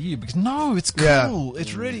 yay for you. Because no, it's cool. Yeah.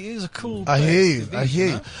 It really is a cool I hear you. place to I be, hear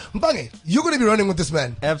you. Mbange, you're going to be running with this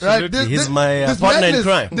man. Absolutely. Right? He's my partner in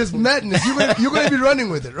crime. This madness. You're going to be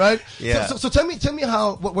running with it, right? Yeah. So tell me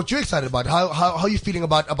how, what you're excited about. How you feeling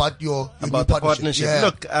about your new About the partnership.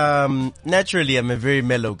 partnership. Yeah. Look, naturally, I'm a very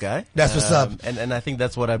mellow guy. That's what's up. And I think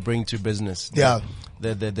that's what I bring to business. Yeah.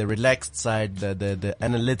 The relaxed side, the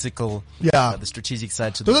analytical, Yeah. the strategic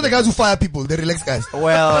side. To Those are the guys who fire people. The relaxed guys.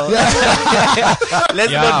 Well,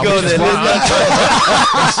 let's not go which is there.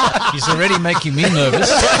 why he's already making me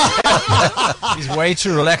nervous. He's way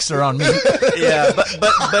too relaxed around me. Yeah,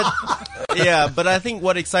 but I think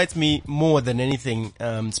what excites me more than anything,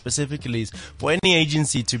 specifically, is for any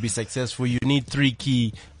agency to be successful, you need three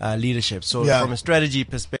key leadership. So from a strategy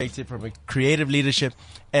perspective, from a creative leadership,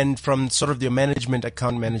 and from sort of your management,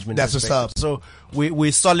 account management. That's what's up. So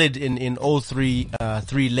we're solid in all three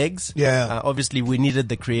legs. Yeah. Obviously, we needed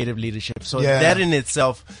the creative leadership. So Yeah. that in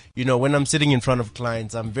itself, when I'm sitting in front of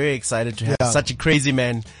clients, I'm very excited to have such a crazy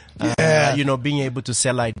man. Being able to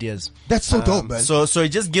sell ideas. That's so dope, man. So it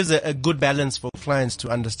just gives a good balance for clients to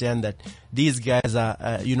understand that these guys are,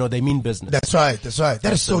 they mean business. That's right.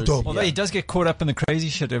 That is so dope. Although he does get caught up in the crazy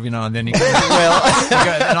shit every now and then. And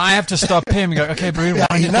I have to stop him and go, okay, Bree, wind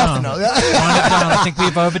it down. Wind it down. I think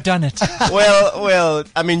we've overdone it. Well,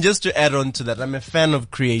 I mean, just to add on to that, I'm a fan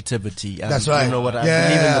of creativity. That's right. You know what? I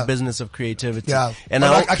believe in the business of creativity. Yeah. And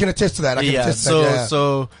I can attest to that.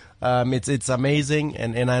 It's amazing,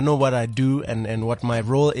 and I know what I do and what my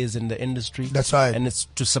role is in the industry. That's right. And it's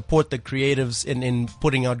to support the creatives in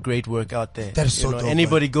putting out great work out there. That is so dope.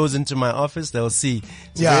 Anybody goes into my office, they'll see.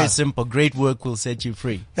 It's very simple. Great work will set you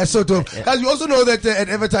free. That's so dope. Guys, you also know that at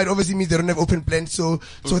Evertide obviously means they don't have open plans, so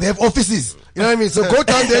they have offices. You know what I mean? So go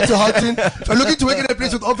down there to Houghton. If you're looking to work in a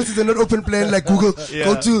place with offices and not open plan like Google,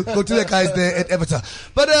 go to the guys there at Evertide.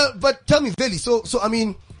 But tell me, Veli, so I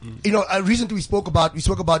mean, recently we spoke about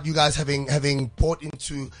you guys having bought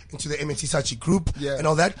into the MNC Saatchi group and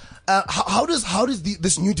all that. How does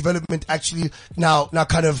this new development actually now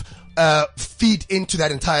kind of feed into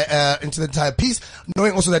that entire piece,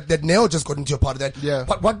 knowing also that Neo just got into a part of that. Yeah.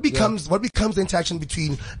 But what becomes the interaction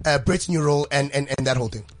between Brett's new role and that whole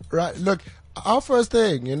thing? Right. Look, our first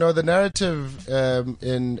thing, the narrative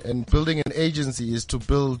in building an agency is to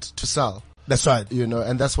build to sell. That's right.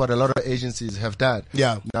 And that's what a lot of agencies have done.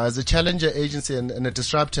 Yeah. Now, as a challenger agency and a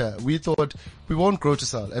disruptor, we thought we won't grow to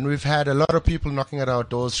sell. And we've had a lot of people knocking at our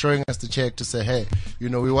doors, showing us the check to say, hey, we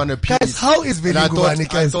want to appeal. Guys, how is Veli Ngubane,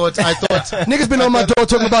 guys? I thought niggas been on my door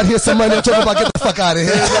talking about here's some money, talking about get the fuck out of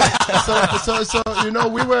here.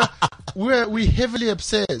 we heavily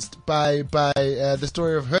obsessed by the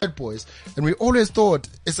story of Herd Boys, and we always thought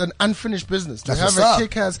it's an unfinished business to have a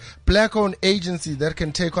kick-ass black-owned agency that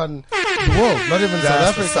can take on the world, not even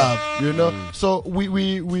South Africa. So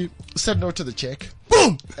we said no to the check.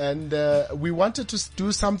 Boom! And we wanted to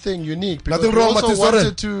do something unique because Nothing we wrong also with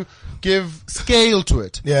wanted to give scale to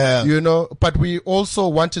it. Yeah. But we also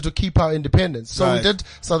wanted to keep our independence. So we did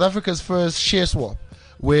South Africa's first share swap,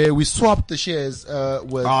 where we swapped the shares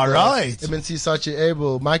with MNC Saatchi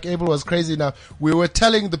Abel. Mike Abel was crazy. Now, we were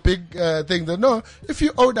telling the big thing that, no, if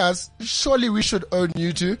you own us, surely we should own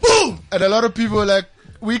you too. Boom! And a lot of people were like,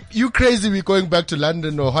 you crazy, we're going back to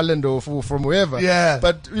London or Holland or from wherever. Yeah.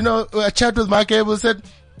 But, a chat with Mike Abel said,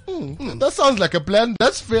 that sounds like a plan.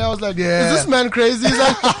 That's fair. I was like, is this man crazy? He's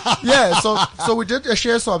like, yeah. So we did a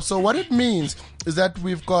share swap. So what it means is that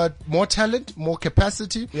we've got more talent, more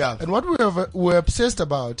capacity. Yeah. And what we're obsessed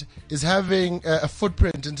about is having a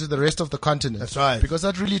footprint into the rest of the continent. That's right. Because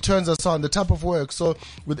that really turns us on the type of work. So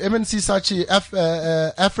with MNC Saatchi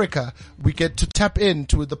Africa, we get to tap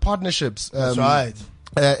into the partnerships. That's right.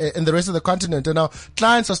 In the rest of the continent, and now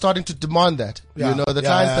clients are starting to demand that. Clients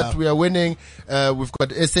that we are winning, we've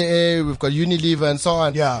got SAA, we've got Unilever, and so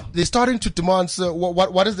on. Yeah, they're starting to demand. So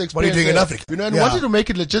what is the experience? What are you doing in Africa? And wanted to make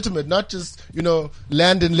it legitimate, not just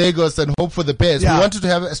land in Lagos and hope for the best. We wanted to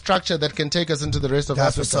have a structure that can take us into the rest of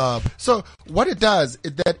Africa. So what it does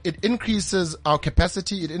is that it increases our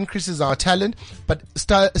capacity, it increases our talent, but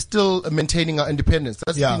still maintaining our independence.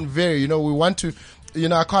 That's been very. We want to.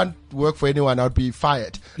 I can't work for anyone. I'd be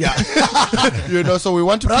fired. Yeah. So we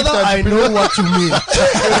want to Brother, keep that. I know what you mean.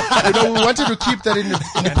 We wanted to keep that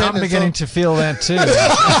independence. I'm beginning to feel that too.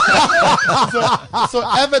 so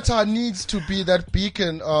Avatar needs to be that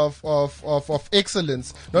beacon of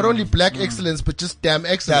excellence. Not only black excellence, but just damn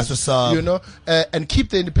excellence. That's what's up. And keep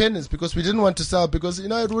the independence because we didn't want to sell because, it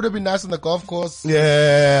would have been nice on the golf course.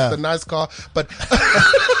 Yeah. The nice car. But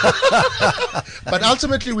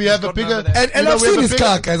ultimately we have a bigger. And I've seen his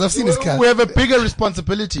car, guys. I've seen seen his cat. We have a bigger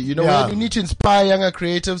responsibility. You know, Yeah. we need to inspire younger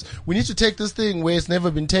creatives. We need to take this thing where it's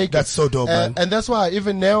never been taken. That's so dope, man. And that's why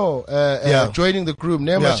even Neo joining the group,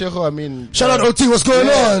 Neo Mashego, I mean, shout out OT, what's going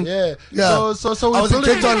on? Yeah. So I was in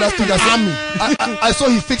Cape Town last week. I saw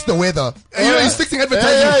he fixed the weather. You know, he's fixing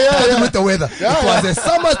advertising with the weather. It was a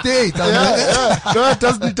summer day. No,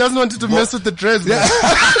 he doesn't want to mess with the dress. Yeah.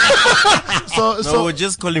 So we'll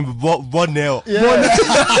just call him Boneo.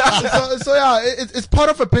 It's part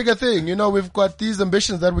of a bigger thing. You know, we've got these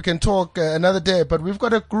ambitions that we can talk another day, but we've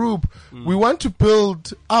got a group. We want to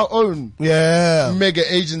build our own mega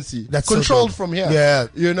agency that's controlled so from here. Yeah,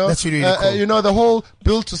 you know, that's really cool. You know, the whole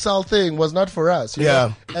build to sell thing was not for us. You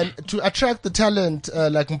know? Yeah, and to attract the talent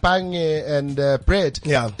like Mpange and Brett,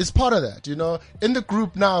 it's part of that. You know, in the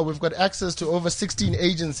group now we've got access to over 16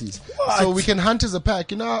 agencies, so we can hunt as a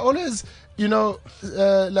pack. You know, I always, you know,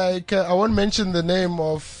 I won't mention the name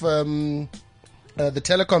of the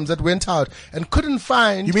telecoms that went out and couldn't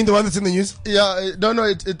find. You mean the one that's in the news? Yeah, no,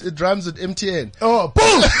 it rhymes with MTN. Oh,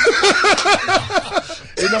 boom!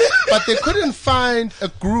 You know, but they couldn't find a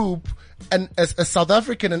group and a South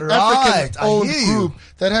African and African-owned group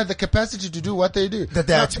that had the capacity to do what they do.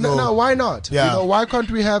 Now, why not? Yeah. You know, why can't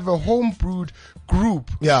we have a home-brewed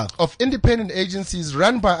group of independent agencies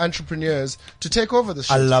run by entrepreneurs to take over the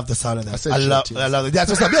shit? I love the sound of that. I love it.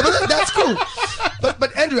 That's what's up. Yeah, but that's cool.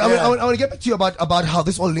 But Andrew, I want to get back to you about how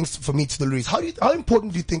this all links for me to the Louis. How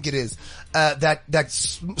important do you think it is that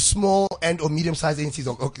small and or medium sized agencies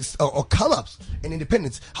or come ups and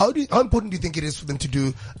independents? How important do you think it is for them to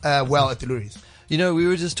do well at the Louis? You know, we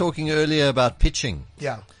were just talking earlier about pitching.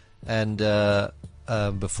 Yeah. And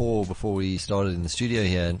before we started in the studio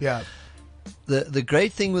here. Yeah. The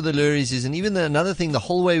great thing with the Louis is, and even another thing, the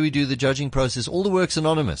whole way we do the judging process, all the work's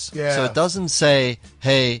anonymous. Yeah. So it doesn't say,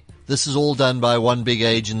 hey, this is all done by one big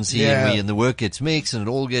agency and the work gets mixed and it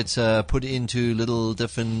all gets put into little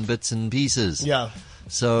different bits and pieces. Yeah.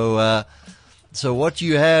 So what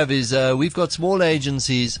you have is we've got small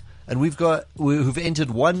agencies and who've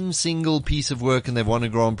entered one single piece of work and they've won a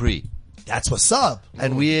Grand Prix. That's what's up.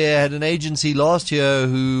 And we had an agency last year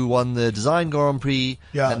who won the Design Grand Prix,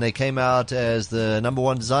 and they came out as the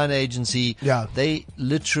 #1 design agency. Yeah. They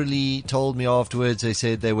literally told me afterwards, they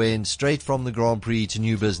said they went straight from the Grand Prix to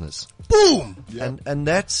new business. Boom! Yep. And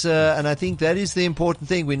that's, and I think that is the important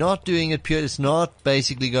thing. We're not doing it pure, it's not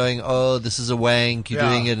basically going, oh, this is a wank, you're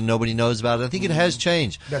doing it and nobody knows about it. I think it has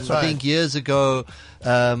changed. That's I think years ago,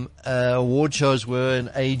 award shows were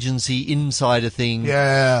an agency insider thing.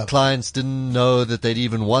 Yeah. Clients didn't know that they'd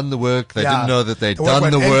even won the work. They didn't know that they'd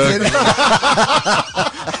done the work.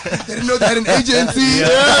 They didn't know they had an agency.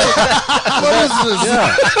 What is this?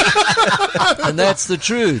 And that's the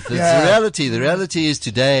truth. It's the reality. The reality is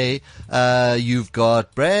today, you've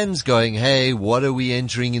got brands going, hey, what are we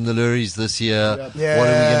entering in the Louis this year? What are we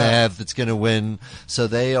going to have that's going to win? So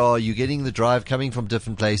you're getting the drive coming from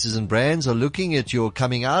different places, and brands are looking at your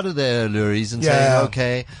coming out of their Louis and saying,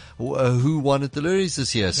 okay, who won at the Louis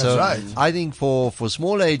this year? So I think for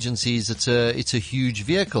small agencies, it's a huge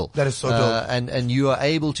vehicle. That is so dope. And you are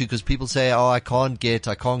able to, because people say, oh, I can't get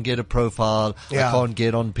a profile. I can't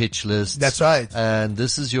get on pitch lists. That's right. And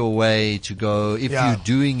this is your way to go. If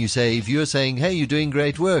you're saying, hey, you're doing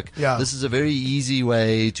great work. This is a very easy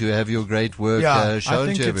way to have your great work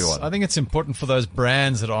shown to everyone. I think it's important for those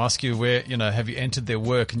brands that ask you where, have you entered their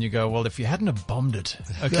work, and you go, well, if you hadn't have bombed it,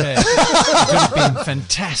 okay, it would have been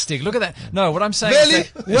fantastic. Look at that. No, what I'm saying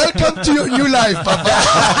is that, welcome to your new life, Papa.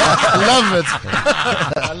 Love it.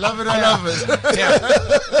 I love it.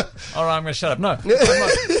 Yeah. All right, I'm going to shut up. No,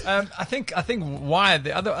 I think why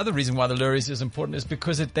the other reason why the Louis is important is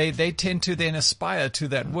because they tend to then aspire to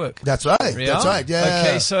that work. That's right. That's right. Yeah.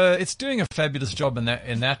 Okay, so it's doing a fabulous job in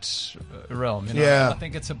that realm. I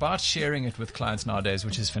think it's about sharing it with clients nowadays,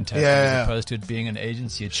 which is fantastic, as opposed to it being an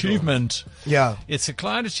agency achievement. Yeah, it's a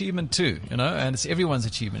client achievement too, and it's everyone's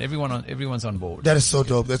achievement. Everyone's on board. That is so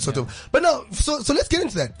dope. That's so dope. But no, so let's get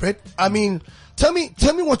into that, Brett. I mean, tell me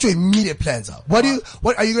what your immediate plans are. What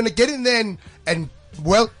are you going to get in there and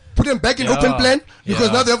put them back in open plan?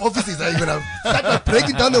 Because now they have offices. Are you going to start by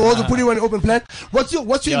breaking down the walls and putting them in open plan? What's your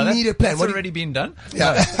immediate plan? That's already been done.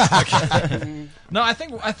 Yeah. No, okay. No, I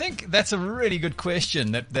think that's a really good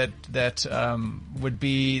question. That would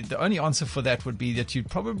be the only answer for that would be that you'd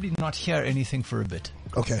probably not hear anything for a bit.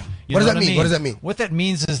 Okay. What does that mean? What does that mean? What that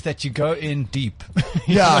means is that you go in deep.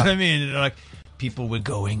 You know what I mean? Like, people were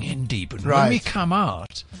going in deep, and when we come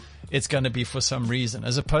out, it's going to be for some reason,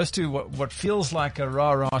 as opposed to what feels like a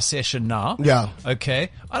rah-rah session now. Yeah. Okay,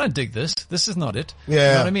 I don't dig this. This is not it. Yeah.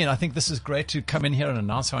 You know what I mean? I think this is great to come in here and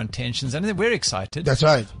announce our intentions, and we're excited. That's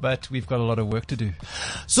right. But we've got a lot of work to do.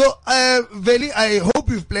 So, Veli, I hope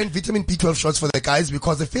you've planned vitamin B12 shots for the guys,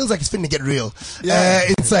 because it feels like it's finna get real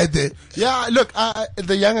inside there. Yeah, look,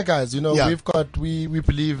 the younger guys, we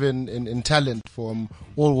believe in talent from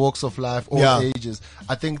all walks of life, all ages.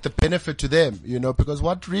 I think the benefit to them, because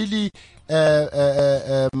what really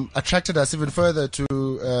attracted us even further to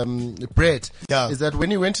Brett is that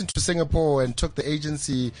when he went into Singapore and took the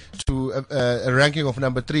agency to a ranking of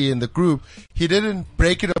number 3 in the group, he didn't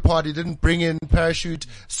break it apart. He didn't bring in parachute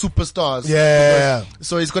superstars.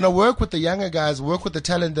 So he's going to work with the younger guys, work with the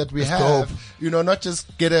talent that we have, not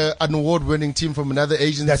just get an award-winning team from another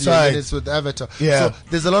agency. That's right. And it's with Avatar. So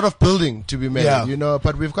there's a lot of building to be made,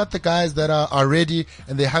 but we've got the guys that are ready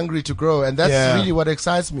and they're hungry to grow. And that's really what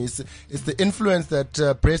excites me. It's the influence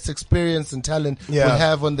that Brett's experience and talent will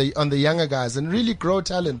have on the younger guys and really grow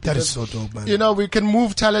talent. That is so dope, man. We can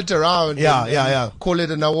move talent around. And call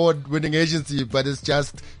it an award-winning agency, but it's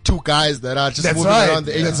just 2 guys that are just moving around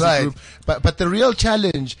the agency group. But the real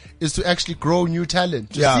challenge is to actually grow new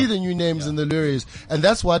talent, to see the new names in the Luries. And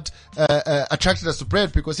that's what attracted us to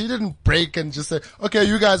Brett, because he didn't break and just say, okay,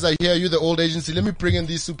 you guys are here, you're the old agency, let me bring in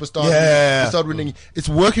these superstars and start winning. It's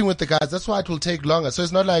working with the guys. That's why it will take longer. So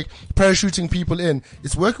it's not like parachuting people in.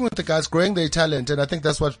 It's working with the guys, growing their talent, and I think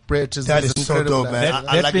that's what Brett is. That is so dope, man.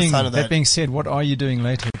 I like the sound of that. That being said, what are you doing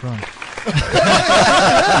later, Brian? Hey,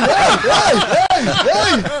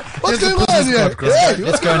 what's going on here?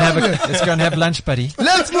 Let's go and have lunch, buddy.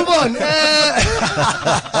 Let's move on.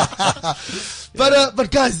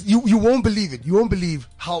 But guys, you won't believe it. You won't believe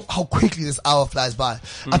how quickly this hour flies by.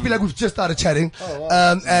 I feel like we've just started chatting,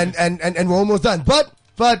 and we're almost done.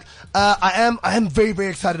 But I am very, very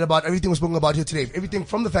excited about everything we're speaking about here today. Everything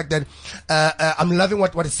from the fact that I'm loving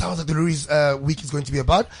what it sounds like the Luries week is going to be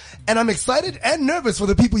about, and I'm excited and nervous for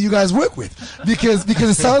the people you guys work with, because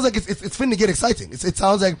it sounds like it's finna get exciting. It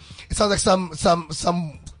sounds like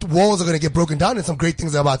some walls are going to get broken down and some great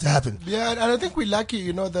things are about to happen. Yeah, and I think we're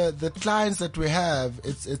lucky, the clients that we have,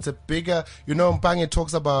 it's a bigger, Mpange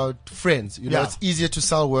talks about friends, it's easier to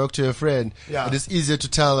sell work to a friend. Yeah. It is easier to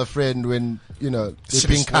tell a friend when, they're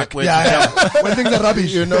being cucked. When things are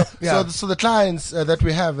rubbish. So the clients that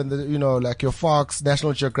we have, and like your Fox,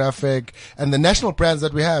 National Geographic, and the national brands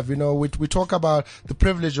that we have, we talk about the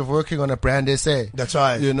privilege of working on a brand SA. That's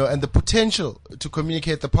right. And the potential to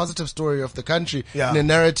communicate the positive story of the country in a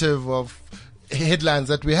narrative of headlines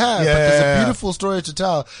that we have, but there's a beautiful story to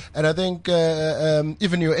tell. And I think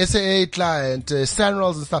even your SAA client,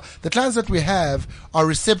 Stanrolls and stuff, the clients that we have are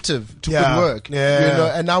receptive to good work.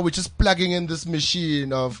 And now we're just plugging in this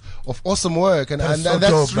machine of awesome work, and that's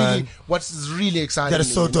dope, really man. what's really exciting. That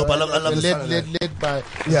is so dope. I love led by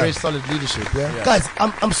very solid leadership. Guys,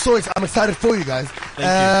 I'm so excited. I'm excited for you guys.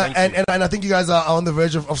 Thank you. And I think you guys are on the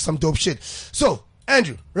verge of some dope shit. So,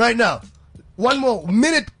 Andrew, right now, 1 more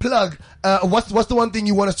minute plug. What's the one thing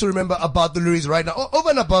you want us to remember about the Luries right now,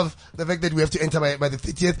 over and above the fact that we have to enter by the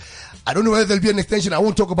 30th? I don't know whether there'll be an extension. I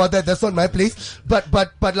won't talk about that. That's not my place. But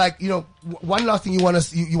like, one last thing you want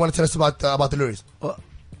to tell us about the Luries. Well,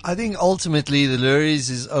 I think ultimately the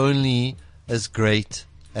Luries is only as great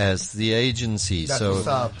as the agency.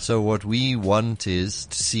 So what we want is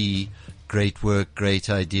to see great work, great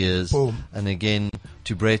ideas. Boom. And again,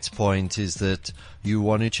 to Brett's point, is that you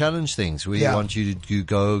want to challenge things. We want you to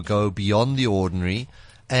go beyond the ordinary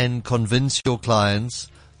and convince your clients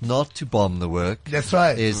not to bomb the work. That's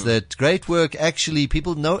right. Is that great work actually,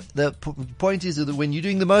 people know, the point is that when you're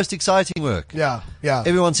doing the most exciting work,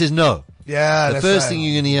 everyone says no. Yeah, the first thing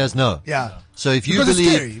you're going to hear is no. Yeah. So if you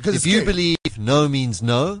believe no means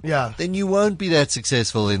no, then you won't be that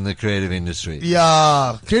successful in the creative industry.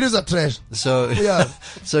 Yeah, creatives are trash. So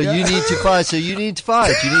you need to fight. So you need to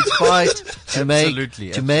fight. You need to fight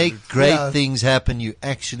to make great things happen. You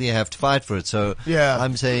actually have to fight for it. So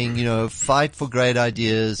I'm saying, fight for great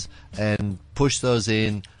ideas and push those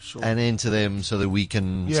in and enter them so that we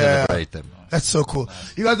can celebrate them. That's so cool.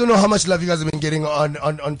 You guys don't know how much love you guys have been getting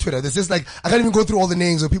on Twitter. There's just like, I can't even go through all the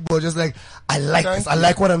names where people are just like, I like this. I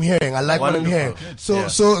like what I'm hearing. I like what I'm hearing. So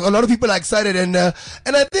a lot of people are excited, and I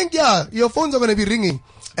think, your phones are going to be ringing.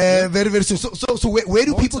 Very, very soon. So where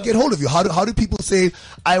do people get hold of you? How do people say,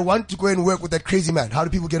 I want to go and work with that crazy man? How do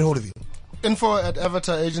people get hold of you?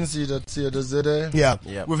 info@avataраgency.co.za. Yeah.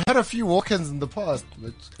 We've had a few walk-ins in the past,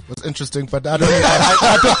 which was interesting, but I don't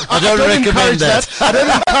recommend encourage that. I don't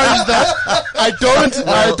encourage that.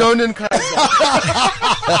 I don't encourage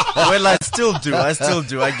that. Well, I still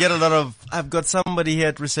do. I get a lot of, I've got somebody here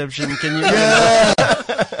at reception. Can you?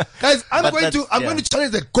 Guys, I'm going to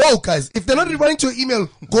challenge the go, guys. If they're not replying to your email,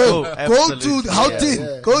 go to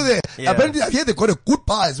Houghton. Go there. Apparently, I hear they got a good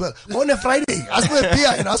bar as well. Go on a Friday, ask for a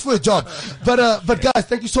beer and ask for a job. But guys,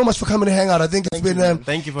 thank you so much for coming to hang out. I think it's been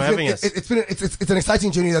thank you for having us. It's an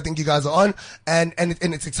exciting journey that I think you guys are on, and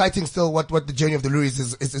it's exciting still what the journey of the Louis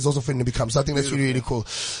is also finna become. So I think that's really cool.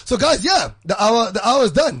 So guys, the hour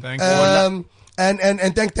is done. Thank you.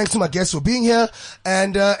 And thanks to my guests for being here.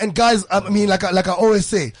 And guys, I mean, like I always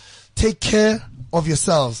say, take care of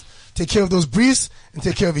yourselves. Take care of those briefs and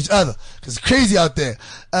take care of each other. Cause it's crazy out there.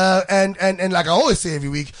 And like I always say every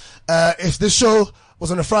week, if this show was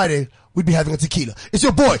on a Friday, we'd be having a tequila. It's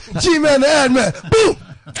your boy, G-Man the Ad Man. Boom!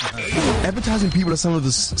 Advertising people are some of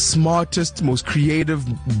the smartest, most creative,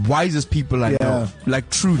 wisest people I know. Like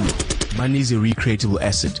truly. Money is a recreatable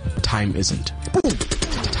asset. Time isn't. Boom!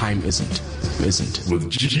 Time isn't. With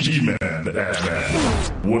G-Man the Ad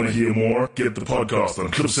Man. Want to hear more? Get the podcast on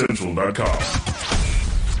CliffCentral.com.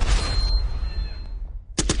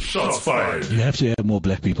 Shots fired. You have to have more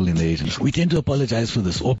black people in the agency. We tend to apologize for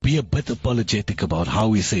this or be a bit apologetic about how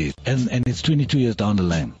we say it. And it's 22 years down the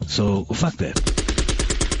line. So fuck that.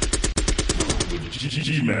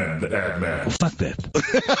 G-Man the Ad Man. Fuck that.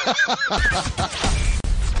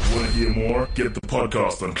 Want to hear more? Get the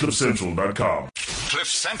podcast on CliffCentral.com.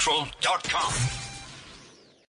 CliffCentral.com.